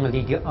banggue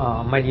leydi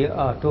Mali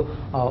to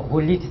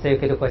holliti sewi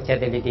kadi ko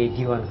caɗele ɗe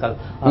diwan kala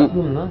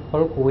ɗum noon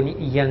holko woni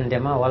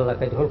yandema walla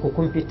kadi holko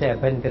kumpitta e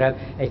bandiraɓe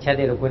e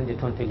caɗele gonɗe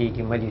toon to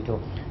leydi Mali to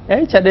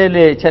eyyi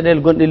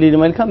caɗele gonɗe leydi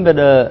Mali kam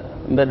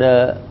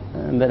mbeɗa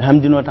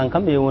hamdino tan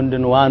kam e wonde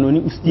no wanoni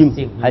ustima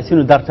hay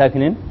sino dartaki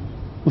nen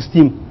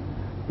ustima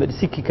mbeɗa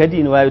sikki kadi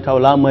ina wawi taw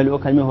laamu Mali o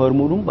kañum e hoore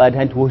muɗum ɓaade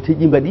hanti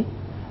woteji mbaɗi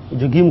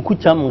joguima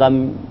kuccam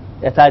gam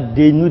état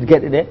deñnude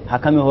gueɗe ɗe ha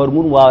kam e hoore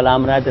muɗum wawa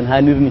lamnade no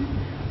hannirni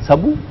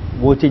saabu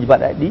woteji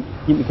mbaɗaɗi ɗi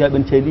yimɓe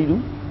kewɓen caali ɗum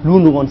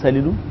lundu gon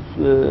sali ɗum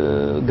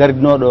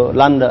gardinoɗo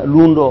landa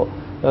lunɗo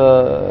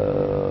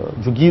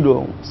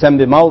joguiɗo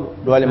sembe mawɗo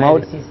doole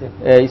mawɗe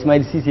e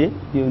Ismaïla Cissé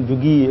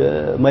jogui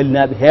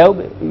malinaɓe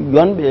hewɓe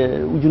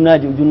yonɓe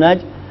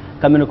ujunnaji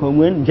kamɓene koye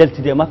mumen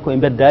jaltide makko e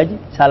beddaji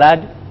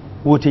salade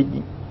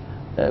woteji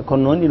ɗi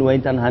kono noon ina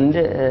wayni tan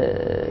hannde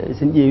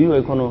sen ƴeewi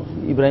way kono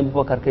Ibrahima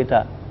Boubacar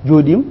Keita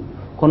jooɗima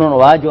kono noon o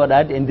wawa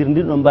jooɗade e nder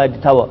ndin ɗon mbadi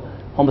tawa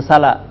homo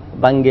sala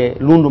banggue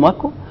lundu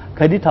makko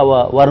kadi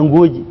tawa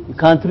warangoji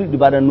kantri ɗi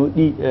mbaɗanno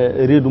ɗi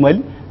reedu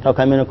Mali taw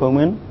kamɓene koye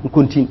mumen no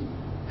continue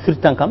firti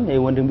tan kam e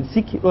wonde mbiɗa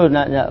sikki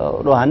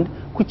ɗo hannde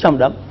kuccam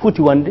ɗam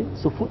foti wonde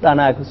so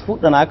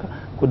fuɗɗanaka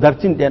ko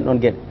dartinde ɗen ɗon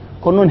gueɗe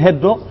kono noon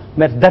heddo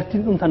mbeɗa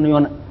dartinde ɗum tan no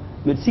yona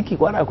mbeɗa sikki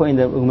ko waɗa ko e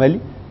nder Mali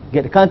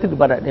gueɗe kantirɗe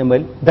mbaɗaɗe e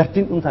Mali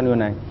dartinde ɗum tan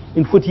yonani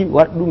ina foti yimɓe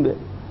waɗa ɗum ɓe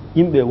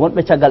yimɓe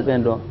wonɓe caggal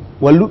ɓen ɗon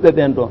walluɓe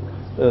ɓen ɗon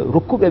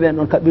rokkuɓe ɓen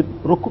ɗon kaɓirɗe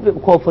rokkuɓe ɓe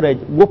coffreje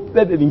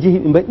woppuɓeɓe ɓe jeehi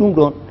ɓe mbaɗi ɗum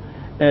ɗon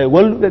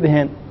walluɓeɓe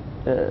hen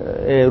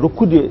e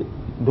rokkude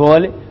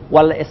doole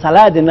walla e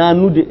salade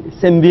nannude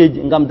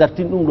sembeji gam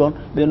dartinde ɗum ɗon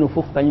ɓen ɗon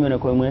foof kañumene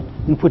koye mumen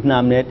ina foti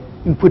namnede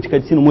ina foti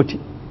kadi sino motti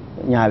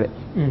ñaawe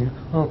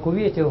ko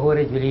wiyete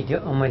hoorejo leydi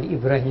Mali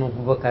Ibrahima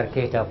Boubacar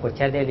Keita ko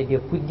caɗele ɗe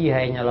puɗɗi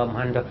hay ñalawma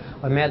hannde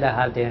o meeɗa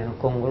haalde hen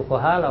konngol ko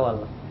haala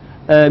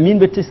walla min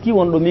ɓe teski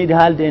wonɗo meeɗi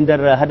haalde e nder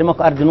haade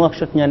makko arde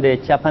Nouakchott ñande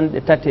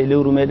capanɗe tati e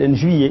lewru meɗen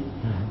juillet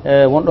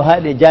wonɗo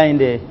haaɗi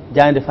e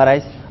jayde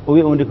Farais o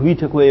wi wonde ko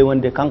wiyete ko e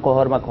wonde kanko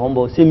hoore makko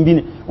hombo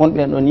sembine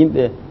wonɓen ɗon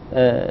yimɓe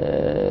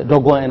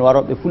doggon en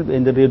waroɓe fulɓe e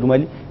nder reedu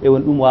Mali e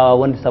won ɗum wawa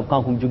wonde saabu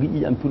kanko mo jogui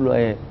ƴiƴam pillo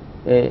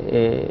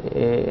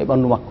e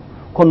ɓandu makko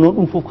kono noon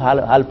ɗum foof ko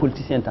haala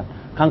politicien tan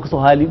kanko so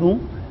haali ɗum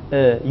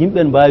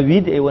yimɓe mbawi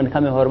wiide e wonde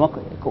kam e hoore makko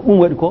ko ɗum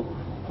waɗi ko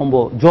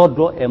hombo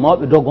joddo e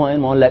mawɓe doggon en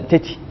ma on laaɓi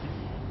tati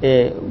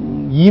e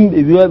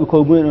yimɓe wiyoɓe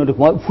koye mumen onde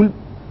ko mawɓe fulɓe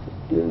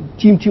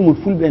timtimol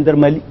fulɓe e nder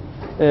Mali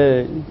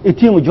e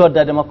tima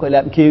joddade makko e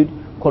laaɓi kewɗi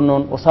kono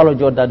noon o salo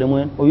joddade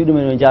mumen o wi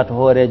ɗumen yo jaato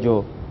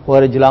hoorejo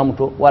laamu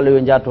to walla yo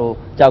jaato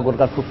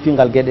jagorgal fof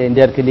tingal gueɗe e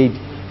nder ke leydi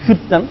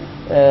firti tan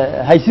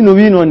hay sino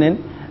wi noon en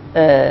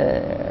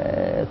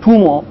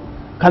tuumo o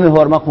kame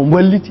hoore makko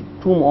balliti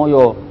tuumo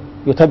o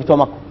yo tabito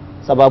makko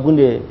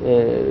sababude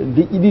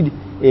deƴƴi ɗiɗi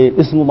e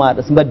ɓesgu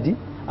maɗa so mbaddi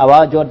a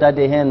wawa joddade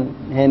hen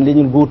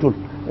leñol gotol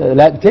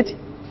laaɓi tati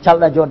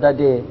calɗa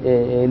joddade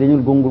e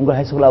leñol gongol ngol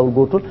hay soko lawol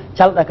gotol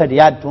calɗa kadi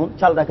yaade toon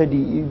calɗa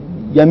kadi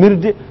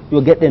yamirde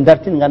yo gueɗɗe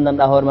dartin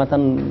gandanɗa hoore ma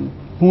tan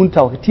hunde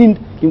taw ko tinde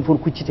yimɓe fof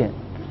kuccite hen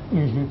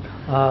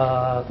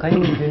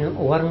kañum joni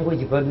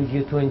wargoji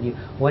balluji toon ɗi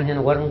won hen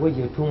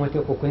wargoji tumate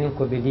ko konin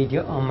koɓe leydi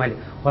Mali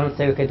hono so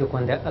tawi kadi ko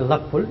nde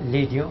lappol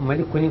leydi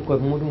Mali konin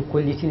koɓe muɗum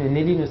kollitino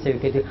nelino so tawi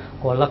kadi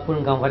ko lappol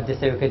gam wadde so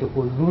tawi kadi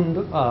ko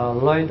lundo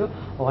loydo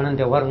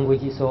wonande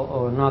wargoji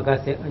so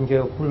nogase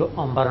joyo pullo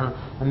mbarano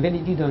beele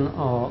ɗiɗon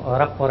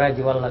rapport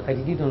aji walla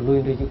kadi ɗiɗon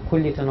loyndoji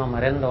kollitanoma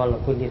renda walla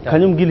kollita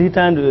kañum guila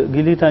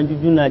hitande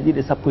ujunnaji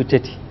ɗiɗi sappo e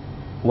tati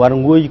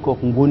wargoji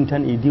koko goni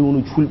tan e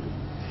diwnuji fulɓe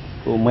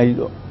ɗo Mali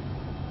ɗo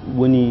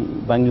woni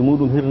banggue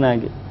muɗum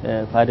hirnangue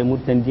faade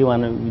Mauritanie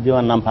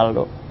diwan Nampala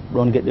ɗo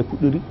ɗon gueɗe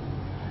puɗɗori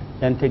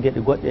yante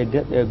gueɗe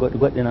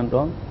goɗɗe nan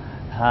ɗon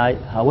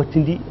ha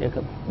wattidi e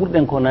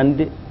ɓurɗen ko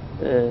nande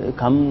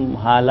kam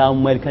ha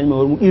laamu Mali kañum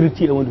hoore mum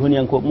irriti e wonde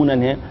honiyankoɓe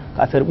munan hen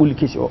ko affaire ɓulli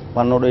keesi o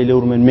wannoɗo e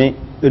lewru men mai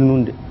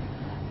ɓennunde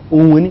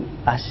ɗum woni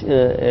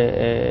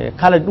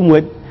kala ɗum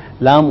waɗi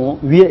laamu o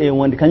wiya e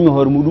wonde kañum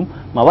hoore muɗum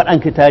ma waɗ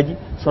enquête aji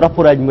so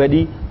rapport aji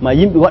waɗi ma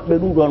yimɓe waɗɓe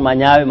ɗum ɗon ma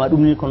ñaawe ma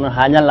ɗum ni kono noon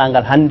ha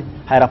ñallangal hannde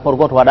hay rapport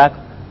goto waɗaka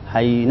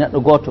hay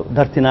neɗɗo goto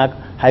dartinaka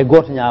hay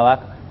goto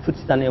ñawaka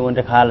firti tan e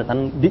wonde ko haala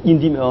tan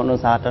deƴƴindima e on ɗon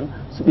saaha tan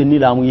so ɓenni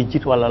laamu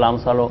yejjita walla laamu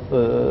salo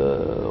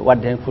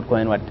wadde hen foti ko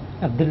hen wadde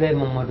Abdoulaye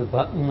Mamadou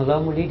Ba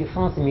laamu leydi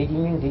France meeɗi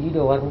ñingde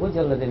ɗiɗo wargoji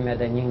allah ɓe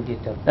meeɗa ñingde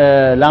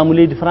tan laamu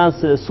leydi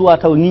France suwa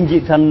taw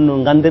ñiñji tan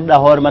no gandirɗa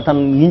hoorema tan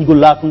ñiñgol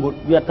laakugol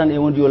wiyata tan e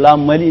wonde yo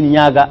laamu Mali ina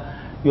ñaaga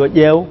yo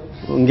ƴeew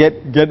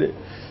gueɗe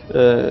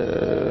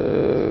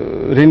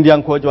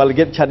rendiyankoje walla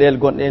gueɗe caɗele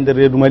gonɗe e nder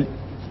reedu Mali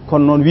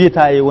kono noon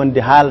wiyata e wonde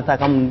haalata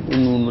kam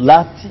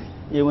laafti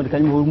e wonde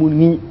kañum hoore mum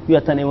ñiñi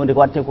wiyata tan e wonde ko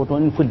watte ko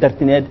toon ina foti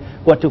dartinede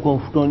ko watte ko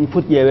toon ina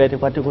foti ƴeewede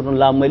ko watte ko toon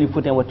laamu Mali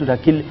foti hen wattude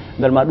hakkille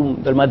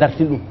beele ma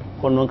dartin ɗum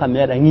kono noon kam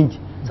meeɗa ñiñde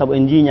saabu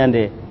en jii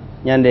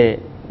ñande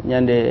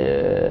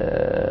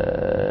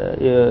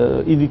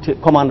unité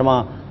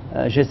commandement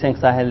G5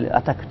 Sahel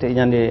attaque te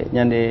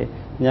ñande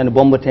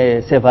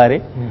bombete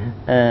sévaré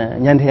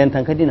ñande hen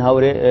tan kadi ne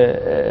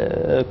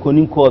hawre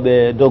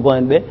koninkoɓe dogon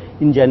en ɓe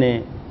ina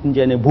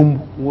jane bombu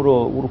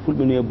wuro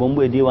fulɓe no e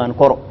bombu e diwan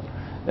Koro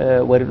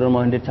wari ɗon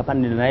ma nder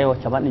capanɗe nayyi o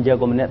capanɗe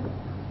jeegom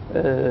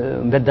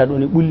neɗɗo bedda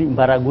ɗon e ɓulli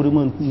mbara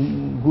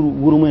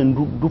wuro mumen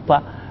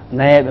duppa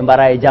nayeɓe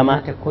mbara e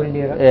jama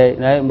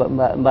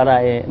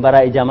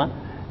mbara e jama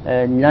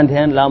ñande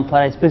hen laamu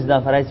Farais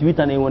président Farais wi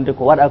tan e wonde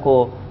ko waɗa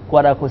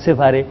ko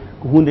sévaré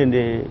ko hunde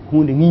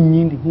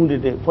ñiññide hunde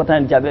nde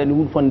fotani jaɓede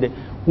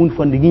hunde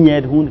fonde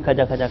ñiñede hunde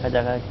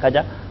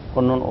kaja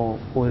kono noon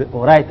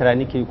o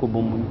raytorani kewi ko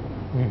bommuni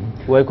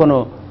way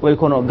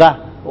kono ga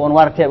on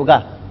warateɓe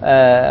ga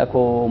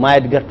ko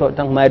mayde guertoɗe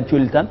tan ko mayde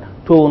colli tan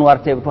to won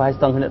warteɓe to hayso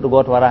tan ko neɗɗo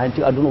goto wara hen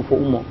aduna o fof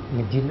ummo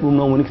ɗum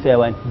noon woni ko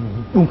fewani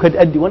ɗum kadi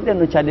addi wonɗen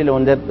ɗo caɗele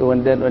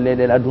wonɗen ɗo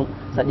leyɗele aduna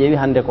sa ƴeewi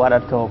hannde ko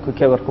waɗata ko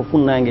kewata ko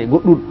funnague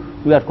goɗɗuɗo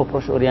wiyata ko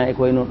Proche Orient e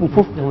ko way noon ɗum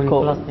fof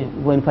ko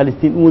woni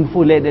Palestine ɗum woni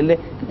fof leyɗele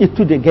ɗe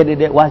ƴettude gueɗe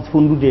ɗe wasi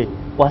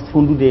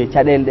fondude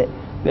caɗele ɗe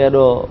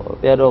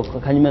ɓeeɗo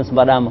kañumen so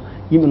mbaɗama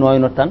yimɓe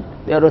noynoto tan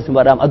ɓeeɗo so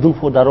mbaɗama aduna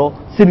fof daro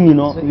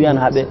sirñino wiyan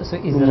haaɓe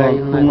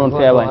ɗum noon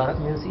fewani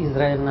so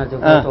Israël najo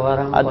goto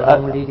warama ko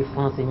laamu leydi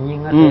France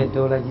ñingata e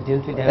dowlaji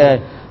dentuɗe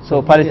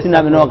so Palestine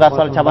naɓe nogas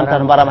walla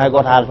capantati mbarama hay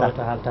goto haalta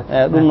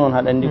ɗum noon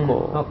haɗa andi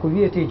ko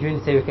wiyete joni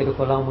so tawi kadi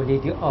ko laamu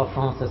leydi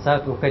France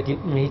saatu kadi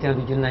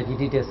hitande ujunnaji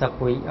ɗiɗi e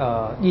sappo e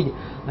ɗiɗi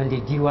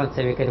andi diwan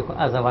so tawi kadi ko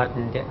Azawad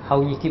nde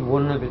hawñitiɓe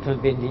wonnoɓe toon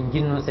ɓe nde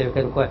jinno so tawi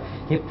kadi ko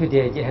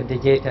heptude hedde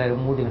jeytare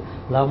muɗumen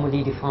laamu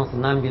leydi France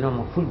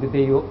nambinoma fulɓe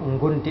ɓe yo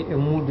gonde e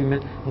muɗumen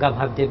gam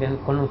habde ɓen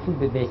kono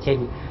fulɓe ɓe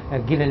caɗi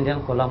guila nden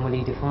ko laamu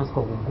leydi France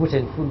koko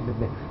gutani fulɓe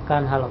ɓe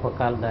kan haala ko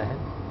kalɗa hen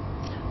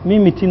min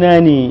mi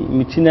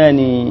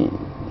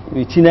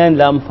tinani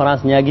laamu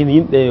France ñaguima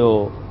yimɓe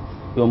yo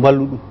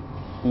mballu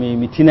ɗum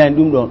mi tinani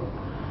ɗum ɗon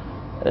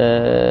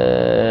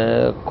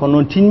kono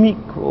noon tinmi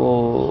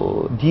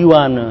ko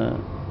diwan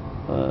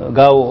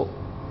gawo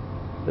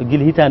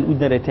guila hitande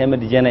ujunere e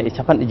temedde jeenayyi e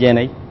capanɗe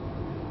jeenayyi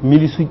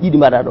milice uji ɗiɗi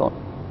mbaɗa ɗon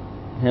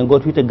hen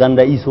goto wiyete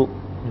Ganda Iso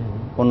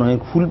wonno hen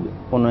ko fulɓe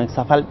wonno hen ko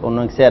safalɓe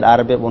wonno hen ko seeɗa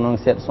arabe wonno hen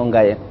ko seeɗa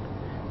songa en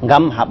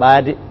gam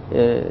haɓade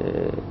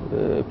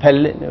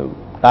pelle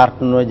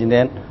ɗartanoje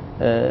nden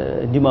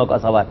ndima ko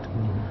Azawad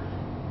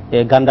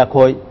e Ganda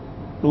Koy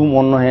ɗum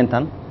wonno hen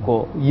tan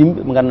ko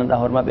yimɓe ɓe gandanɗa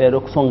hoore ma ɓeɗo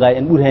ko songa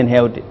en ɓuuri hen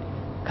hewde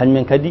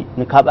kañumen kadi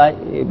ne kaɓa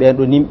e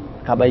ɓenɗo nimɓe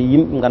kaɓa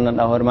yimɓe ɓe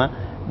gandanɗa hoore ma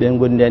ɓen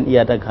goni nden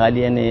iyadaga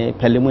haali en e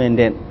pelle mumen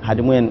nden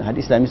haade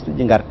islamiste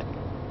uji garta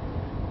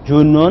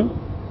joni noon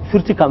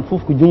firti kam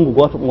fof ko junngo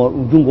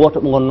woto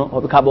ɓe gonno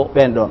hoɓe kaɓo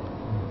ɓen ɗon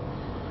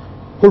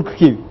holko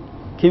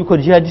kewi ko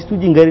jihadiste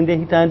uji ngari nde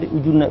hitande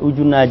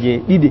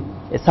ujunnaaje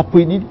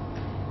 212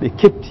 ɓe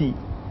kepti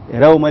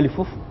rewo Mali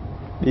fof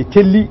ɓe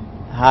telli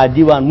ha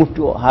diwan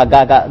mufti o ha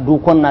gaga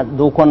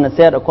dow konna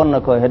seeɗa konna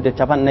ko hedde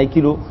 40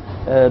 kilo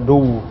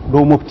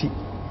dow mofti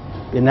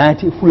ɓe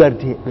naati e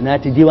fularde he ɓe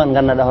naati diwan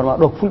gannaɗa hoorema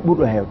ɗo fulɓe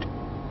ɓurɗo heewde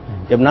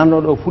eɓe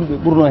nanno ɗo fulɓe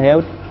ɓurno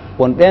heewde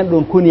won ɓen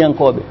ɗon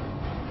koniyankoɓe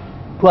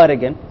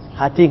tuareg en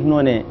ha tengti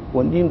noon e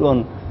won ɗin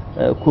ɗon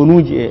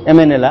konuji e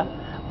MNLA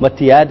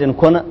mbatti yaaden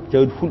kona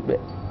jawdi fulɓe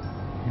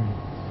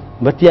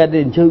mbatti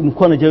yaade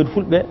kono jawdi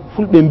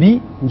fulɓe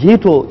mbi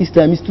jeeyto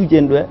islamiste uji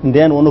en ɗo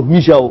nden wono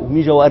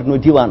mijaw arino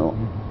diwan o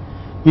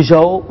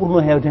mijaw o ɓurno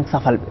heewde hen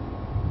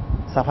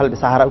safalɓe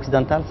Sahara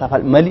occidental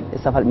safalɓe Mali e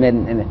safalɓe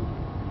meɗen enen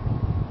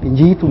ɓe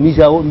jeeyi to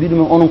mijaw o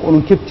mbiɗumen onon ko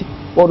onon kefti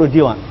oɗo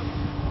diwan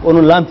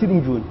onon laamti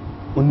ɗum joni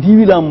on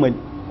ndiwi laamu Mali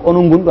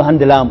onon gonɗo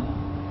hande laamu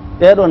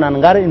ɓeɗo nan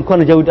gara in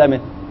kono jawdi amen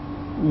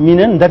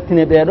minen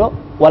dartine ɓeɗo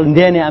walla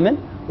ndene amen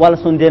walla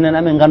son ndenen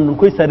amen gandon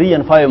koye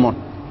sariyan fawe moon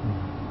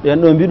ɓen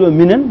ɗo mbiɗo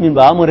minen min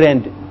mbawamo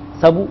rende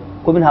saabu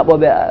komin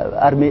haɓoɓe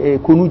armée e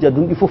konuji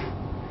aduna ɗi foof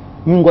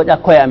min goƴa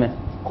koye amen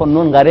kono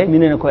noon gaare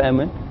minen e koye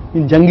amen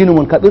min jangguino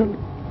moon kaɓirɗe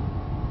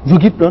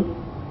joguit ɗon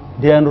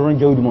ndeyandoton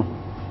jawdi moon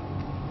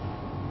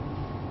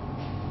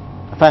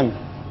a faami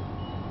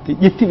te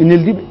ƴettiɓe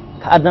neldiɓe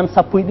ko addan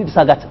 12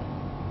 sagata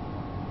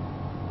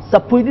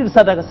 12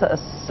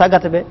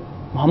 sagata ɓe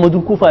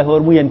Mouhamadoul Koufa e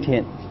hoore mum yanti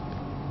hen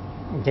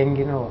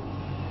jangguinowo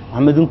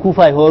Mouhamadoul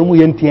Koufa e hoore mum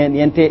yanti hen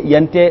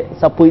yante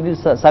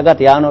 12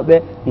 sagata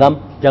yanoɓe gam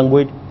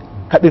janggoyde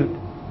kaɓirɗe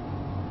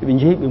eɓe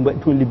jeehi ɓe mbaɗi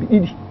toon lebbi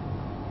 2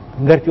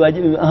 garti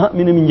waji ɓe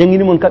minen min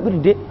jangguini moon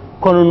kaɓirɗe de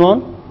kono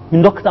noon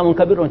min dokkata moon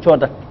kaɓirɗe on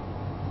coodat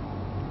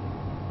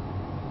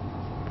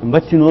ɓe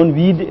mbatti noon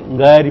wiide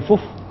ngaari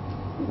fof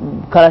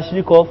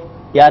kalashnikov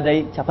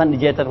yaaday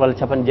 60 walla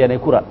 90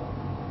 kural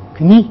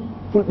ko ni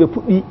fulɓe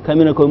puɗɗi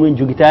kamina koye mumen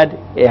jogitade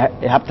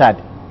e habtade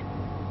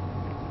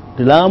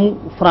de laamu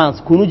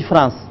France konuji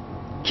France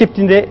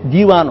keftinde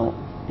diwan o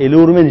e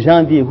lewru men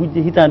janvier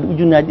hujje hitande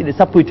ujunnaji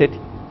 13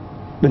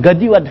 ɓe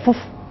gaddi wadde fof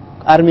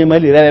armée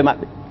Mali rewe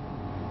mabɓe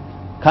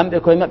kamɓe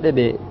koye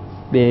mabɓe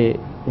ɓe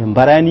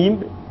mbarani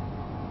yimɓe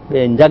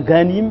ɓe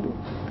jaggani yimɓe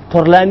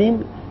torlani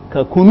yimɓe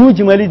ko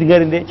konuji Mali ɗi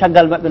gari nde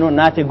caggal mabɓe noon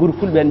naate guure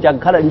fulɓe en jagga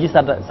kala ji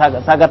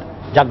sagata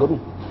jagga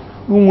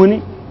ɗum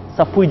woni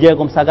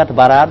 16 sagata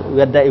baraɗo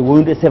wedda e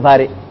woyndu e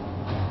sévaré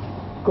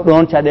ko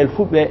ɗon caɗele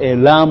fuɗɓe e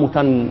laamu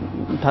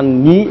tan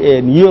ni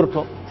e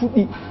yiyoroto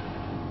fuɗɗi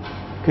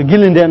ko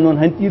guille nden noon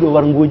hanti ɗiɗo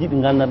wargoji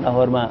ɗi gandanɗa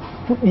hoorema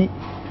fuɗɗi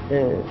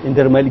e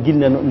nder Mali guille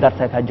nden noon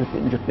darta ka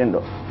jotɗen ɗo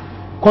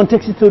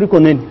contexte historique o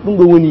nani ɗum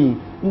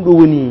ɗo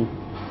woni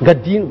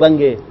gaddino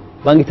banggue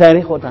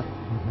tarih o tan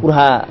pour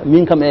ha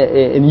min kam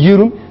en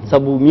jiirum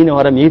saabu min e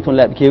hoorema mi yehi toon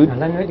laaɓi kewɗi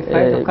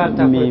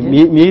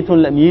mi yehi toon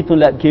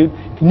laaɓi kewɗi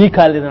ni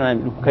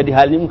kalliranami ɗum kadi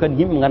haalni ɗum kadi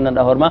yimɓe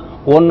gandanɗa hoorema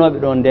wonnoɓe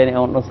ɗon nden e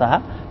on ɗon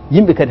saaha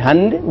yimɓe kadi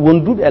hande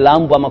wonduɓe e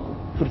laamu Bamako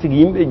surtout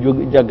yimɓe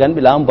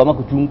jagganɓe laamu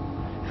Bamako jungo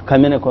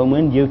kamene koye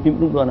mumen jewtimi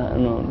ɗum ɗo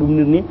no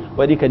ɗumnirni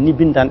waɗi kadi ni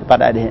bindanɗe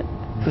paɗaɗe hen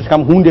surtout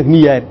kam hunde ko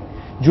ni yaari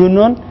joni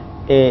noon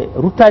e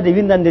ruttade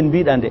windande nde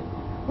mbiɗa nde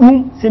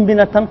ɗum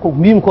sembinat tan koko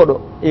mbimi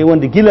koɗo e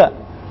wonde guila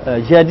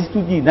jihadiste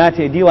uji naate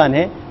e diwan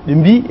he ɓe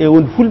mbi e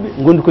wonde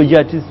fulɓe gondi koye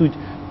jihadiste uji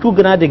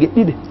tugganade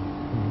gueɗe 2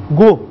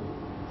 goho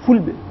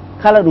fulɓe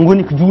kala ɗo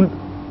goni ko julɓe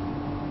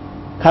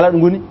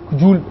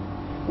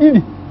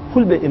 2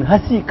 fulɓe ene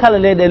haasi kala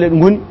leyɗele ɗo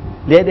goni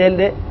leyɗele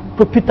ɗe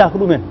toppitta ko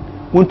ɗumen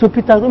woni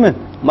toppitta ko ɗumen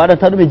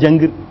mbaɗanta ɗumen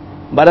janggirde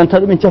mbaɗanta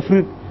ɗumen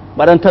cafrirde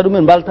mbaɗanta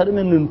ɗumen mbalta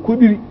ɗumen no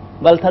koɗiri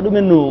mbalta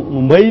ɗumen no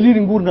mbayliri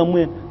gurdam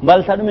mumen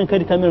mbalta ɗumen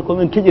kadi kamen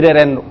komin keƴire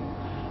rendo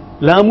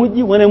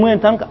laamuji wone mumen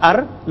tan ko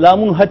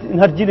laamu no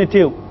harjine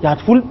tew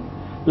jahata fulɓe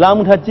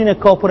laamu no harjine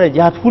kawporeje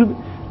jahata fulɓe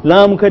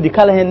laamu kadi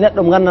kala hen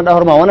neɗɗo mo gandanɗa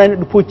hoorema wona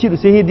neɗɗo pocciɗo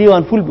so heehi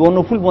diwan fulɓe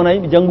wonno fulɓe wona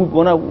yimɓe jangguɓe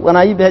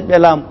wona yimɓe heeƴɓe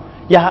laamu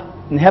yaaha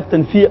ne hefta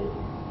ne fiya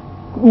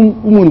ko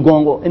ɗum woni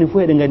gonga o enen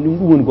fof eɗen gandi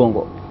ɗum woni gonga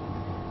o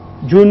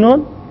joni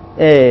noon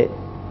e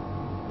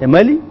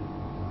Mali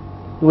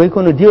way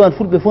kono diwan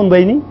fulɓe fof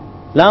mbayni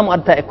laamu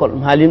addata école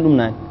ɗum haalino ɗum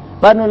nani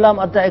ɓaɗ noon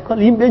laamu addata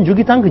école yimɓe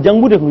jogui tan ko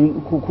janggude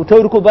ko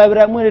tawri ko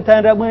babiraɓe mumen e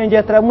taniraɓe mumen e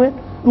jettaraɓe mumen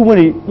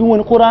ɗum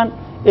woni Qouran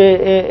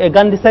e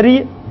gande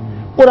sariya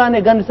Qouran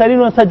e gande sariya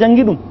noon sa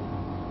janggui ɗum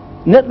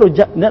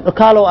neɗɗo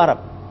kaalowo arab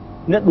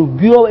neɗɗo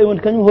biyowo e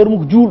wonde kañum hoore mum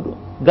ko juulɗo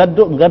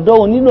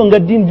gaddowo ni ɗo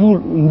gaddin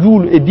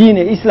juulu e diine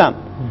e islam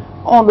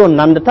on ɗon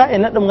nandata e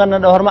neɗɗo mo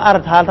gandanɗa hoorema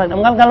arata haalata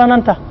ɗemgal ngal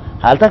nanta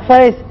haalata ko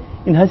fayese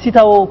ina haasi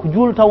taw ko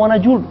juulɗo taw wona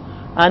juulɗo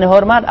an e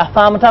hoore maɗa a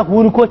famata ko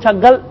woni ko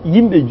caggal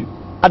yimɓe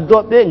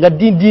addoɓeɓe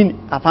gaddin diine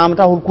a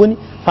famata holko woni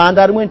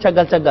fandare mumen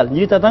caggal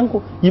jiita tan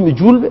ko yimɓe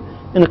julɓe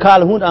ina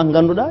kaala hunde an ko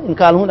ganduɗa ina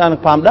kaala hunde an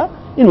ko pamɗa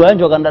ina wawi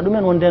joganɗa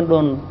ɗumen wonden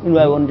ɗon ina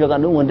wawi won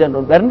joganɗa ɗum wonden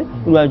ɗon ɓerde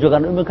ina wawi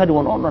joganɗa ɗumen kadi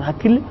won on ɗon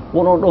hakkille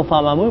won on ɗon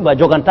fama mum mba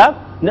jogantako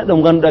neɗɗo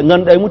mo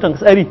ganduɗa e mum tan ko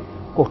so ari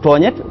ko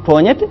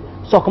toñete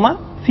sokma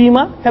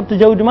fiima heɓta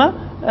jawdi ma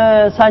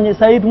sa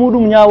yiiti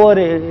muɗum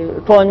ñawore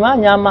tooñma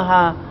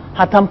ñamma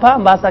ha tampa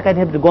mbasa kadi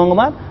heɓde gonga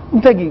maɗa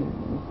ɗum tagui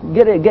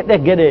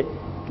gueɗe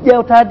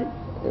ƴewtade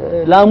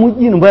laamuji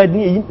ɗi no mbaadi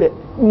e yimɓe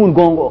ɗum woni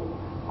gonga o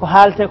ko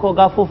haalte ko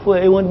ga fof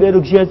e won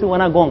ɓeeɗo jeesi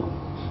wona gonga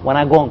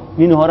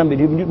min hoore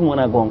mbiɗa heɓindi ɗum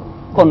wona gonga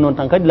kono noon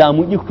tan kadi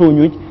laamuji ɗi ko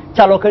toñoji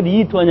calo kadi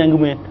yii toñange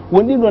mumen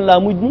won ɗin ɗon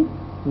laamuji ɗum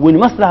woni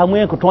maslaha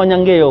mumen ko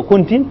toñange yo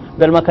continue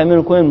beele makka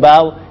men koyen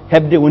mbawa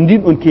heɓde won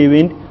ndin ɗon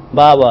kewendi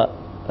mbawa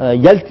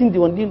yaltinde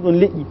won ɗin ɗon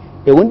leƴƴi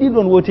e won ɗin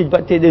ɗon woteji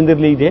mbatteɗe e nder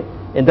leydi he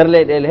e nder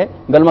leyɗele he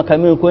beele makka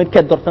men koyen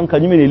keddorto tan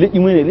kañumen e leƴƴi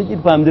mumen e leƴƴi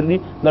ɗi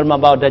pamdirɗi beele ma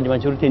mbawa dañde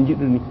majorité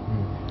jiɗɗo ni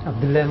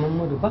Abdoulaye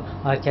Mamadou Ba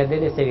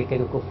caɗeele tawi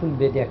kadi ko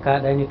fulɓe ɗe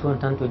kaɗani toon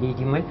tan to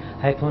leydi men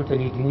hay toon to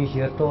leydi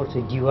Niger to so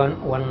diwan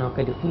wonno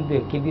kadi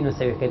fulɓe keeɓino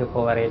tawi kadi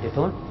ko wareede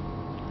toon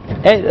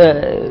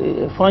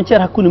eyyi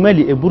frontiére hakkude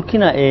Mali e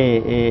Burkina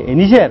e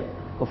Niger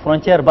ko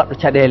frontiére baɗɗo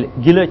caɗele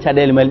guila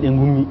caɗele Mali ɗe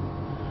gummi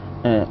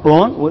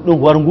ɗon woni ɗon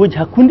ko wargoji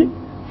hakkude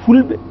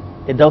fulɓe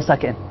e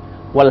dawsak en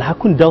walla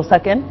hakkude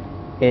dawsak en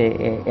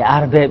e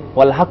arbeɓe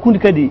walla hakkude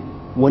kadi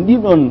won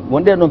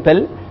ɗe ɗon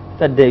pelle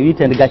fedde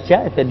witende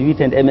Gaccia e fedde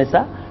witende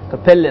MSA ko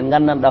pelle en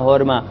gandanɗa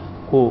hoore ma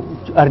ko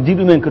ardi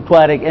ɗumen ko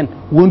Touareg en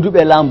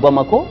wonduɓe e laamu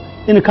Bamako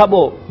ina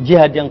kaɓo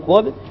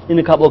jihadiyankoɓe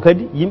ina kaɓo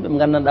kadi yimɓe ɓe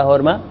gandanɗa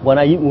hoore ma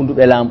wona yimɓe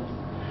wonduɓe e laamu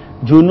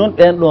joni noon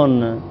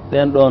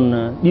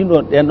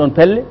ɗen ɗon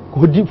pelle ko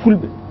hoddi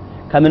fulɓe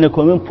kamene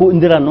komin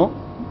poɗodiranno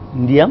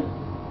ndiyam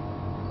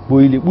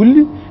boyli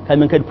ɓulli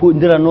kamen kadi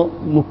poɗodiranno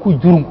nokkuji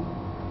durgo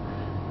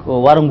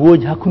ko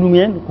wargoji hakkude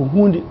mumen ko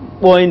hunde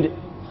ɓoyde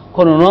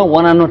kono noon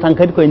wonanno tan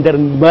kadi koye nder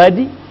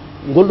maadi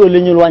ngol ɗo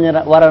leñol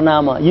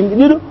waranama yimɓe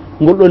ɗiɗo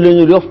ngol ɗo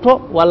leñol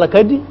yofto walla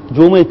kadi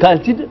jomumen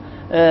kaltide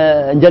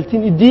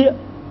jaltin iddiya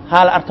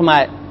haala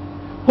artama e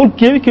holko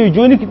kewi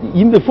joni ko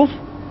yimɓe foof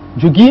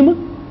joguima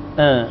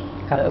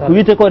ko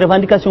wiyete ko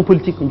revendication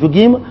politique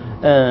joguima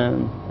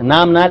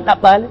namnade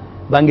ɗaɓɓale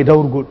banggue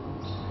dawrugol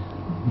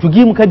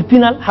joguima kadi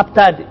pinal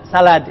habtade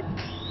salade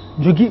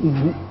jogui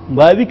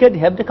mbawi kadi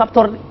hebde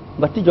kaɓtorɗe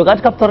batti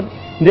jogade kaɓtorɗe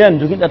nden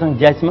joguiɗa tan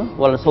jaasima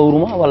walla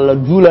sawruma walla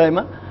juula e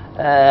ma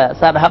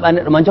saɗa haɓa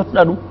neɗɗo ma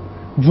jottoɗa ɗum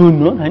joni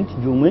noon hanti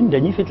jomumen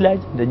dañi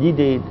fitilaji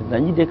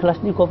dañi des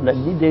kalachnikov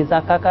dañi des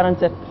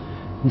AK-47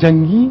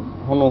 janggui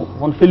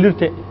hono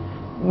fellirte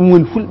ɗum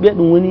woni fulɓe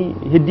ɗum woni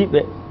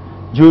heddiɓe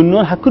joni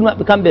noon hakkude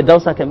mabɓe kamɓe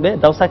dawsaken ɓe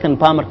dawsaken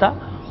pamarta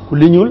ko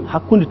leñol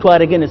hakkude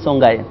Touareg en e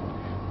Songay en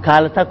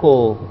kalata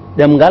ko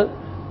ɗemgal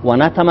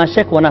wona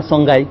Tamashek wona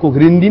Songay koko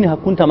rendini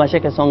hakkude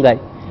Tamashek e Songay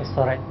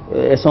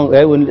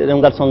eyyi woni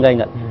ɗemgal Songay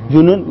ngal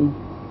joni noon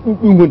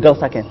ɗum goni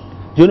dawsaken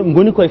joni ɓe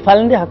goni koye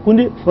falde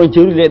hakkude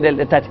frontiére uji leyɗele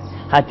ɗe tati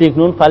ha teki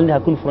noon falde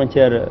hakkude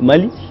frontiére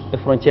Mali e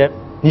frontiére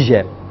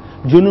Niger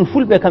joni noon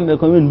fulɓe kamɓe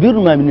komin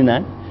mbirnumami ni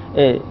nane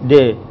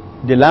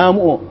de laamu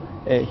o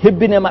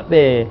hebbine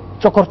mabɓe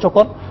cokor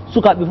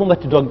sukaɓe fof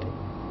mbatti dogde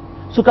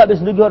sukaɓe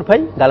so dogui hoɗo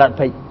payi ngalaɗo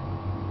payi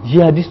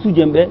jihadiste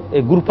uji en ɓe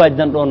e groupe aji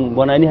nan ɗon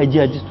gonani hay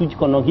jihadiste uji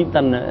kono noon yimɓe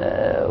tan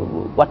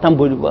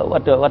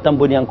wattan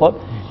boniyankoɓe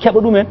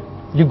keeɓa ɗumen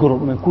liggoro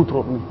ɗumen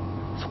kutoro ɗumen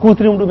so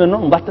kutorima ɗumen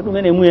noon mbatta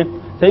ɗumen e mumen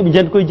tawi ɓe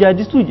jandi koye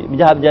jihadiste uji ɓe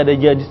jaaha ɓe jaada e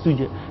jihadiste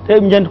uji tawi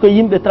ɓe jandi koye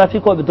yimɓe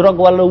trafique oɓe drogue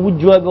walla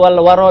wujjoɓe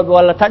walla waroɓe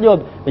walla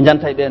taƴoɓe ɓe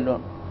janta e ɓen ɗon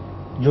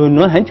joni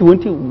noon hanti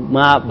wonti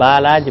ma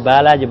baalaji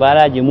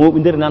e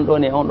moɓidiri nan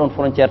ɗon e on ɗon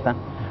frontiére tan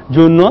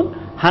joni noon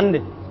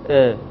hande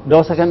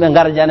dawsaken ɓe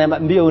gara jana e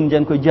maɓɓe mbiya woni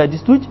jani koye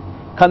jihadiste uji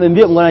kamɓe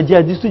mbiya ɓe gona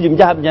jihadiste uji ɓe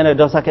jaaha ɓe jana e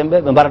dawsaken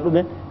ɓe mbara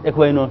ɗumen e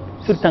ko way noon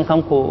surtout tan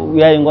kanko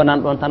wiyayi gonan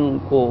ɗon tan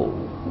ko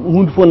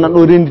hunde fof nan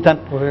ɗo rendi tan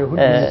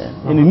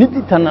ene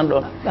niɗɗi tan nan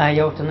ɗon a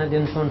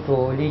yewtanaɗen toon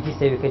to leydi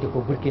tawi kadi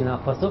ko Burkina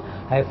Faso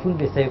hay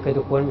fulɓe tawi kadi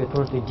ko wonɓe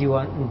toon to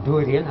diwan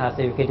doori en ha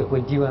tawi kadi ko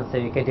diwan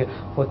tawi kadi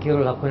ko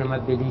kirol hakkude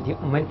mabɓe leydi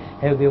Mali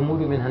hewɓe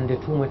muɗumen hannde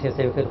tumate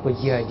tawi kadi ko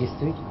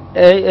jihadiste uji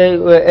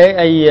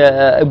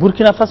eyyi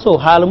Burkina Faso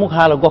haala mum ko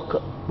haala gokka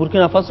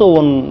Burkina Faso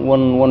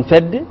won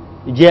fedde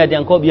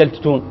jeeyadiyankoɓe yalti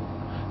toon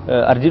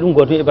ardi ɗum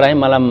goto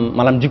Ibrahima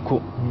malam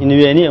Dicko ina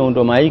weeni e on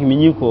ɗo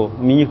maayi ko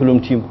miñi ko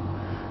lomtimo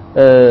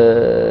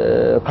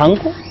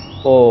kanko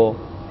o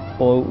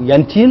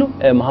yantino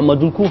e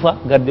Mouhamadoul Koufa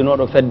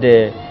gardinoɗo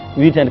fedde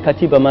witende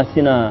Katiba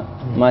Masina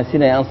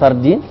e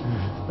Ansardine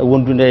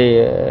wondude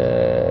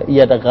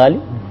Iyada Ghali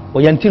o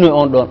yantino e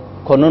on ɗon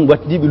kono noon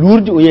wattidiɓe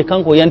luurdi o yeehi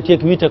kanko o yanti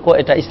ko wiyete ko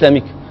état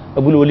islamique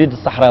Aboul Walid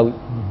Sahraoui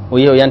o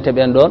yeehi o yante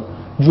ɓen ɗon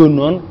joni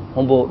noon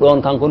hombo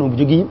ɗon kanko ne hombo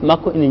jogui yimɓe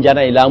makko ina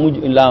jana e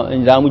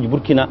laamuji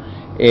Burkina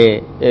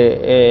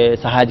e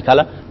sahaji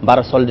kala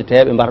mbara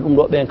soldeteɓe mbara ɗum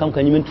ɗo ɓen kam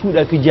kañumen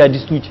cuuɗa ko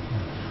jihadiste uji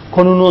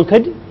kono noon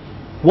kadi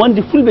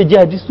wonde fulɓe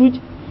jihadiste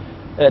uji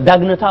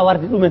dagnata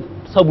warde ɗumen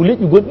saabu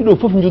leƴƴi gonɗi ɗo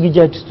foof jogui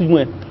jihadiste uji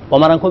mumen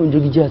Omarankoɓe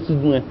jogui jihadiste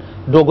uji mumen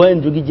Dogo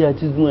en jogui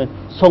jihadiste mumen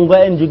Songo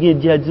en jogui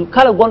jihadiste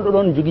kala gonɗo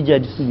ɗon jogui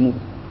jihadiste uji mumen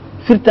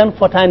firtan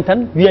fotani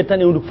tan wiyata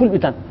tan e wonde fulɓe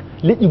tan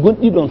leƴƴi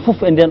gonɗi ɗon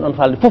foof e nden ɗon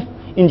falde foof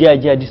ina jeeya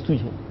jihadiste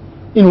uji hen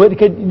ina waɗi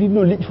kadi ɗin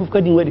ɗon leƴƴi foof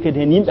kadi ina waɗi kadi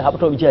hen yimɓe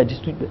haɓatoɓe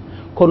jihadiste uji ɓe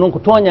kono noon ko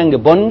toñangue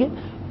bongue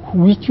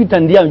wicci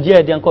tan ndiyam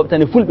jeeyadiyankoɓe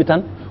tan e fulɓe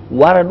tan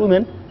wara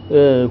ɗumen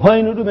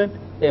hoyno ɗumen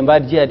e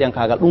mbadi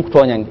jeeyadiyankagal ɗum ko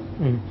toñangue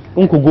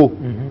ɗum ko goho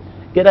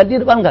gueɗal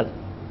ɗiɗo ɓalngal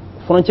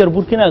frontiére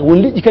Burkina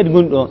won leƴƴi kadi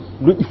goni ɗon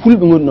leƴƴi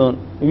fulɓe goni ɗon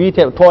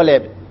wiyeteɓe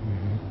tooleɓe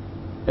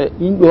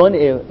yimɓe won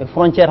e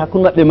frontiére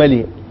hakkude maɓɓe Mali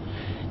he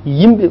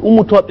yimɓe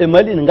ummotoɓe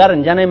Mali ne gara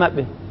jana e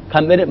maɓɓe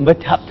kamɓene ɓe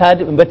mbatti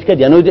haɓtade ɓe mbatti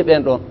kadi yanoyde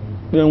ɓen ɗon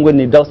ɓen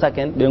goni Dawsak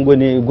en ɓen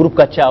goni groupe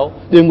Kaccaw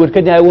ɓen goni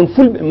kadi hay won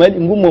fulɓe Mali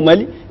gummo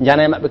Mali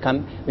jana e maɓɓe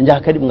kamɓe ɓe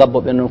jaaha kadi ɓe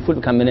gabbo ɓen ɗon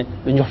fulɓe kamɓene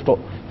ɓe jofto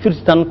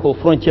firti tan ko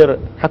frontiére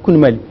hakkude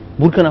Mali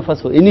Burkina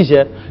Faso e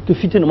Niger to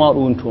fittino mawɗo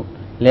woni toon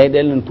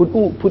leyɗele non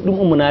puɗɗi ɗum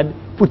ummanade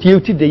foti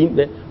yewtidde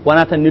yimɓe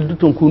wona tan neldu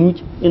toon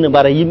konuji ina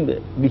mbara yimɓe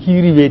ɓe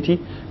hiiri weeti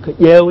ko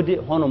ƴeewde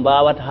hono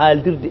mbawata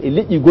haaldirde e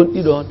leƴƴi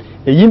gonɗi ɗon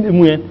e yimɓe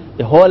mumen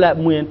e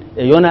hoolaɓe mumen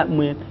e yonaɓe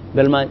mumen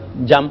belma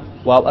jaam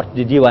wawa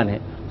artude diwan he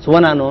so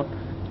wona noon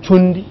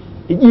condi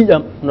e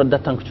ƴiiƴam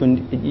noddat tan ko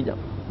condi e ƴiiƴam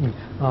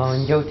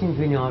jawtin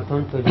joni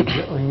toon to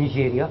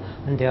Nigéria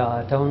nde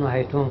tawno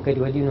hay toon kadi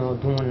waɗino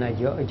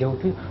dumunnaji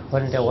jawtu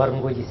wonde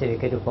wargoji sewi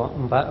kadi ko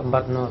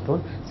mbatno toon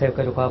sawi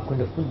kadi ko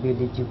hakkude fulɓe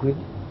leydi goɗɗi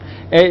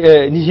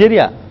eyyi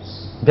Nigéria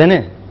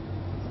Benin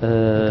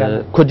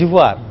Côte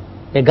d'Ivoire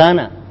e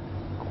Ghana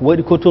ko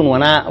waɗi ko toon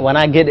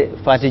wona gueɗe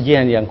fate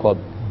jeehanyankoɓe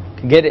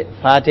ko gueɗe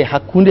fate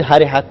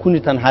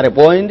hakkude tan haare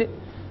ɓoyde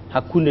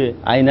hakkude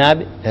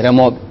aynaɓe e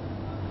remoɓe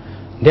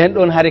nden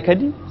ɗon haare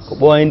kadi ko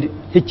ɓoyde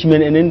hecci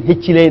men enen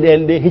hecci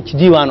leyɗele ɗe hecci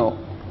diwan o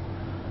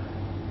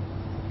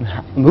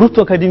mi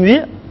rutto kadi mi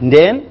wiya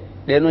nden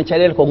ɗeɗon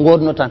caɗele ko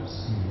godno tan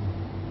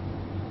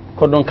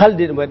kono ɗon kala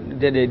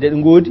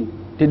deɗe goodi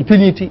deɗe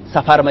pelniti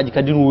safare majji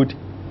kadi no woodi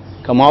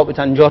ko mawɓe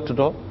tan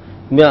jottoto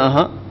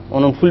mbiya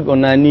onon fulɓe on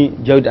nani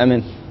jawdi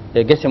amen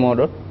e guese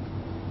moɗon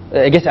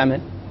e guese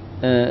amen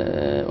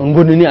on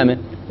bonnini amen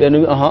ɓeno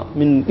wi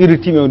min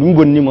irritimi on min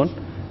bonnini moon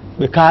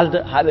ɓe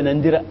kalda ha ɓe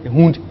nandira e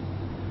hunde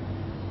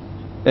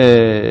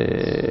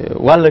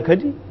walla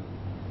kadi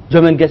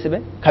joomen guese ɓe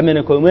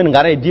kamɓene koye mumen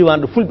gara e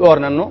diwan ɗo fulɓe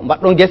ornanno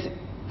mbaɗɗon guese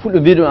fulɓe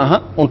mbiya ɗum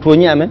on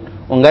tooñi amen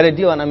on gara e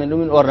diwan amen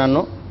ɗumin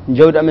ornanno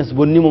jawdi amen so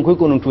bonnini moon koy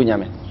ko onon tooñi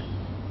amen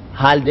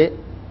haalde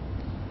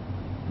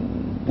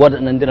woda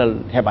nandiral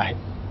heɓa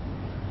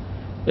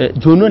he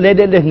joni noon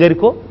leyɗele ɗe gari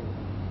ko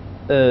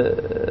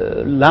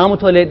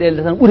laamoto leyɗele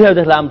ɗe tan ɓuuri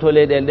hewde laamoto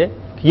leyɗele ɗe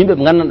ko yimɓe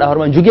ɓe gandanɗa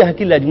hoorema jogui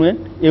hakkillaji mumen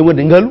e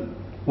wonde ngaalu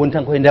woni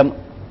tan koye ndema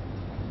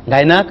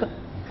gaynaka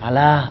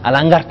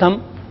ala gartam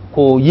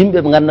ko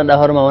yimɓe ɓe gandanɗa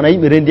hoorema wona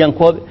yimɓe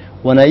rendiyankoɓe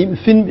wona yimɓe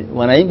finɓe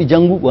wona yimɓe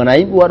jangguɓe wona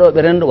yimɓe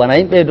waɗoɓe rendo wona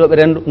yimɓe ɓeydoɓe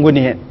rendo goni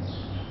hen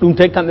ɗum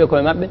tagi kamɓe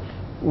koye mabɓe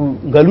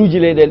ngaaluji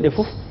leyɗele ɗe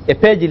foof e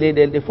peeje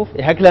leyɗele ɗe foof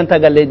e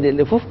hakkilantagal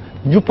leyɗele ɗe foof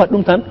juppat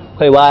ɗum tan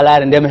koye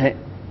walare ndema he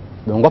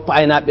ɓe goppa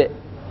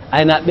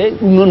aynaɓeɓe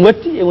ɗum noon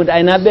watti e wonde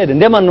aynaɓeɓe ɗe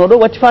ndemanno ɗo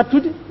watti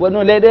fattude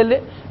waɗino leyɗele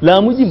ɗe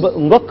laamuji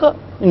gokka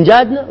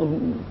jaajna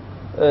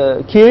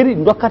keeri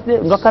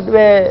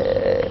dokkatɓe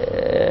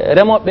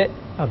remoɓeɓe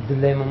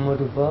Abdoulaye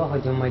Mamadou Ba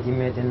hojomaji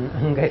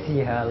meɗen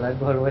gasi haala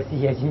hol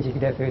wasiyaji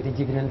jigiɗa fewde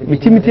jibinande mi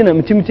timmitina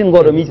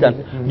ngoɗo miiji tan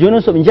joni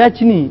noon soɓe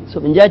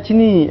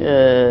jaccini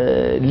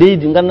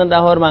leydi gandanɗa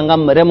hoorema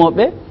gam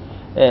remoɓe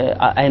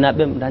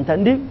aynaɓeɓe dañi tan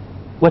ndewi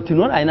watti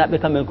noon aynaɓe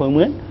kamɓe koye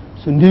mumen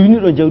so ndewini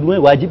ɗo jawdi mumen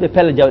wajiɓe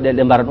pella jawɗele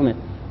ɗe mbara ɗumen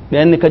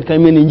ɓenne kadi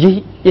kañumen ne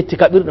jeehi ƴetti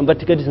kaɓirɗe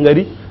mbatti kadi so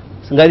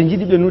gari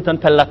jiiɗi ɓennude tan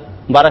pellat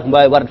mbara ko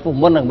mbawi warde foof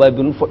bonna ko mbawi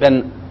ɓennude fof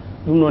ɓenna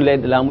ɗum noon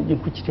leyɗe laamuji ɗin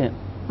kucciti hen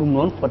ɗum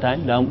noon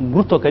fotani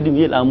rutto kadi mi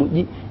wiya laamuji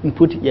ɗi ina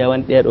poti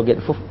ƴewan ɗeɗo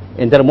gueɗe foof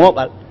e nder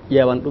mooɓal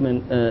ƴewan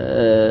ɗumen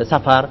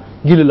safara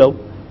guila law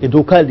e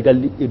dow kaldigal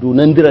liƴƴi e dow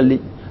nandiral liƴƴi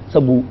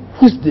saabu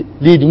fusde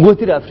leydi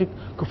gotiri Afrique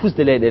ko fusde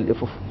leyɗele ɗe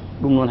foof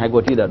ɗum noon hay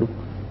goto yiiɗa ɗum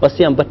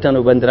wasiyam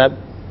battano bandiraɓe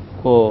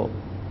ko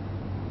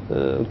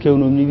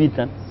kewnomi ni wiide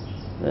tan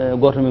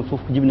goto men foof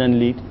ko jibinani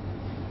leydi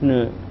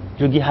ne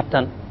jogui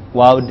hattan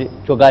wawde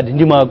jogade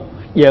ndimagu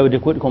ƴewde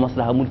ko waɗi ko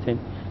maslaha Mauritanie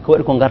ko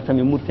waɗi ko gartam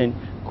e Mauritanie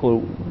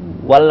ko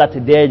wallata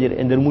deejere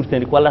e nder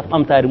Mauritanie ko wallata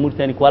ɓamtare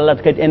Mauritanie ko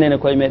wallata kadi enen e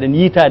koye meɗen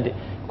yiitade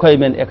koye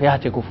men eko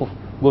yahate ko foof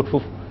goto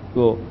foof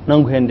yo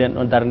nanggu hen nden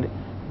ɗon darde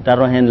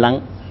darno hen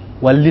lang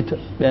wallita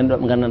ɓen ɗo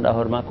ɓe gandanɗa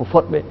hoorema ko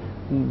fotɓe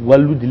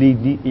wallude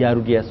leydi ndi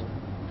yarude yeeso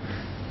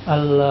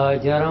Allah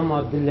jarama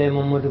Abdoulaye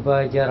Mamadou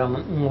Ba jarama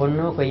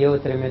wonno ko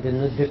yewtere meɗen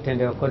noddirte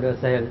nde Kodo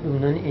Sahel ɗum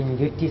noon en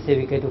jetti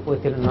sawi kadi ko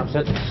tel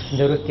nafsat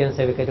nde rokken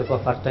sawi kadi ko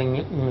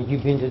fartaŋe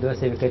jubbinde ɗo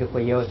sawi kadi ko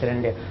yewtere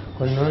nde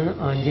kono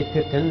noon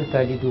jettirten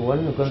Kalidou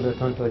won gonɗo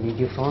toon to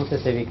leydi France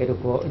sawi kadi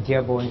ko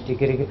jeebo won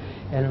tigui rigui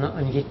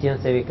en jetti hen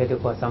sawi kadi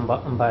ko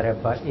Samba Mbare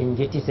Ba en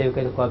jetti sawi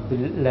kadi ko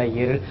Abdoulaye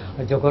Yerel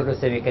jogorɗo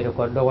sawi kadi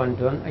ko ɗowan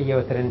toon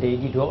yewtere nde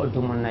ɗiɗo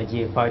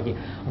dumunnaji paaɗi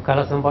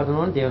kala so mbaɗa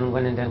noon nde on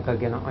gonen nden ka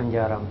gueno on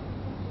jarama.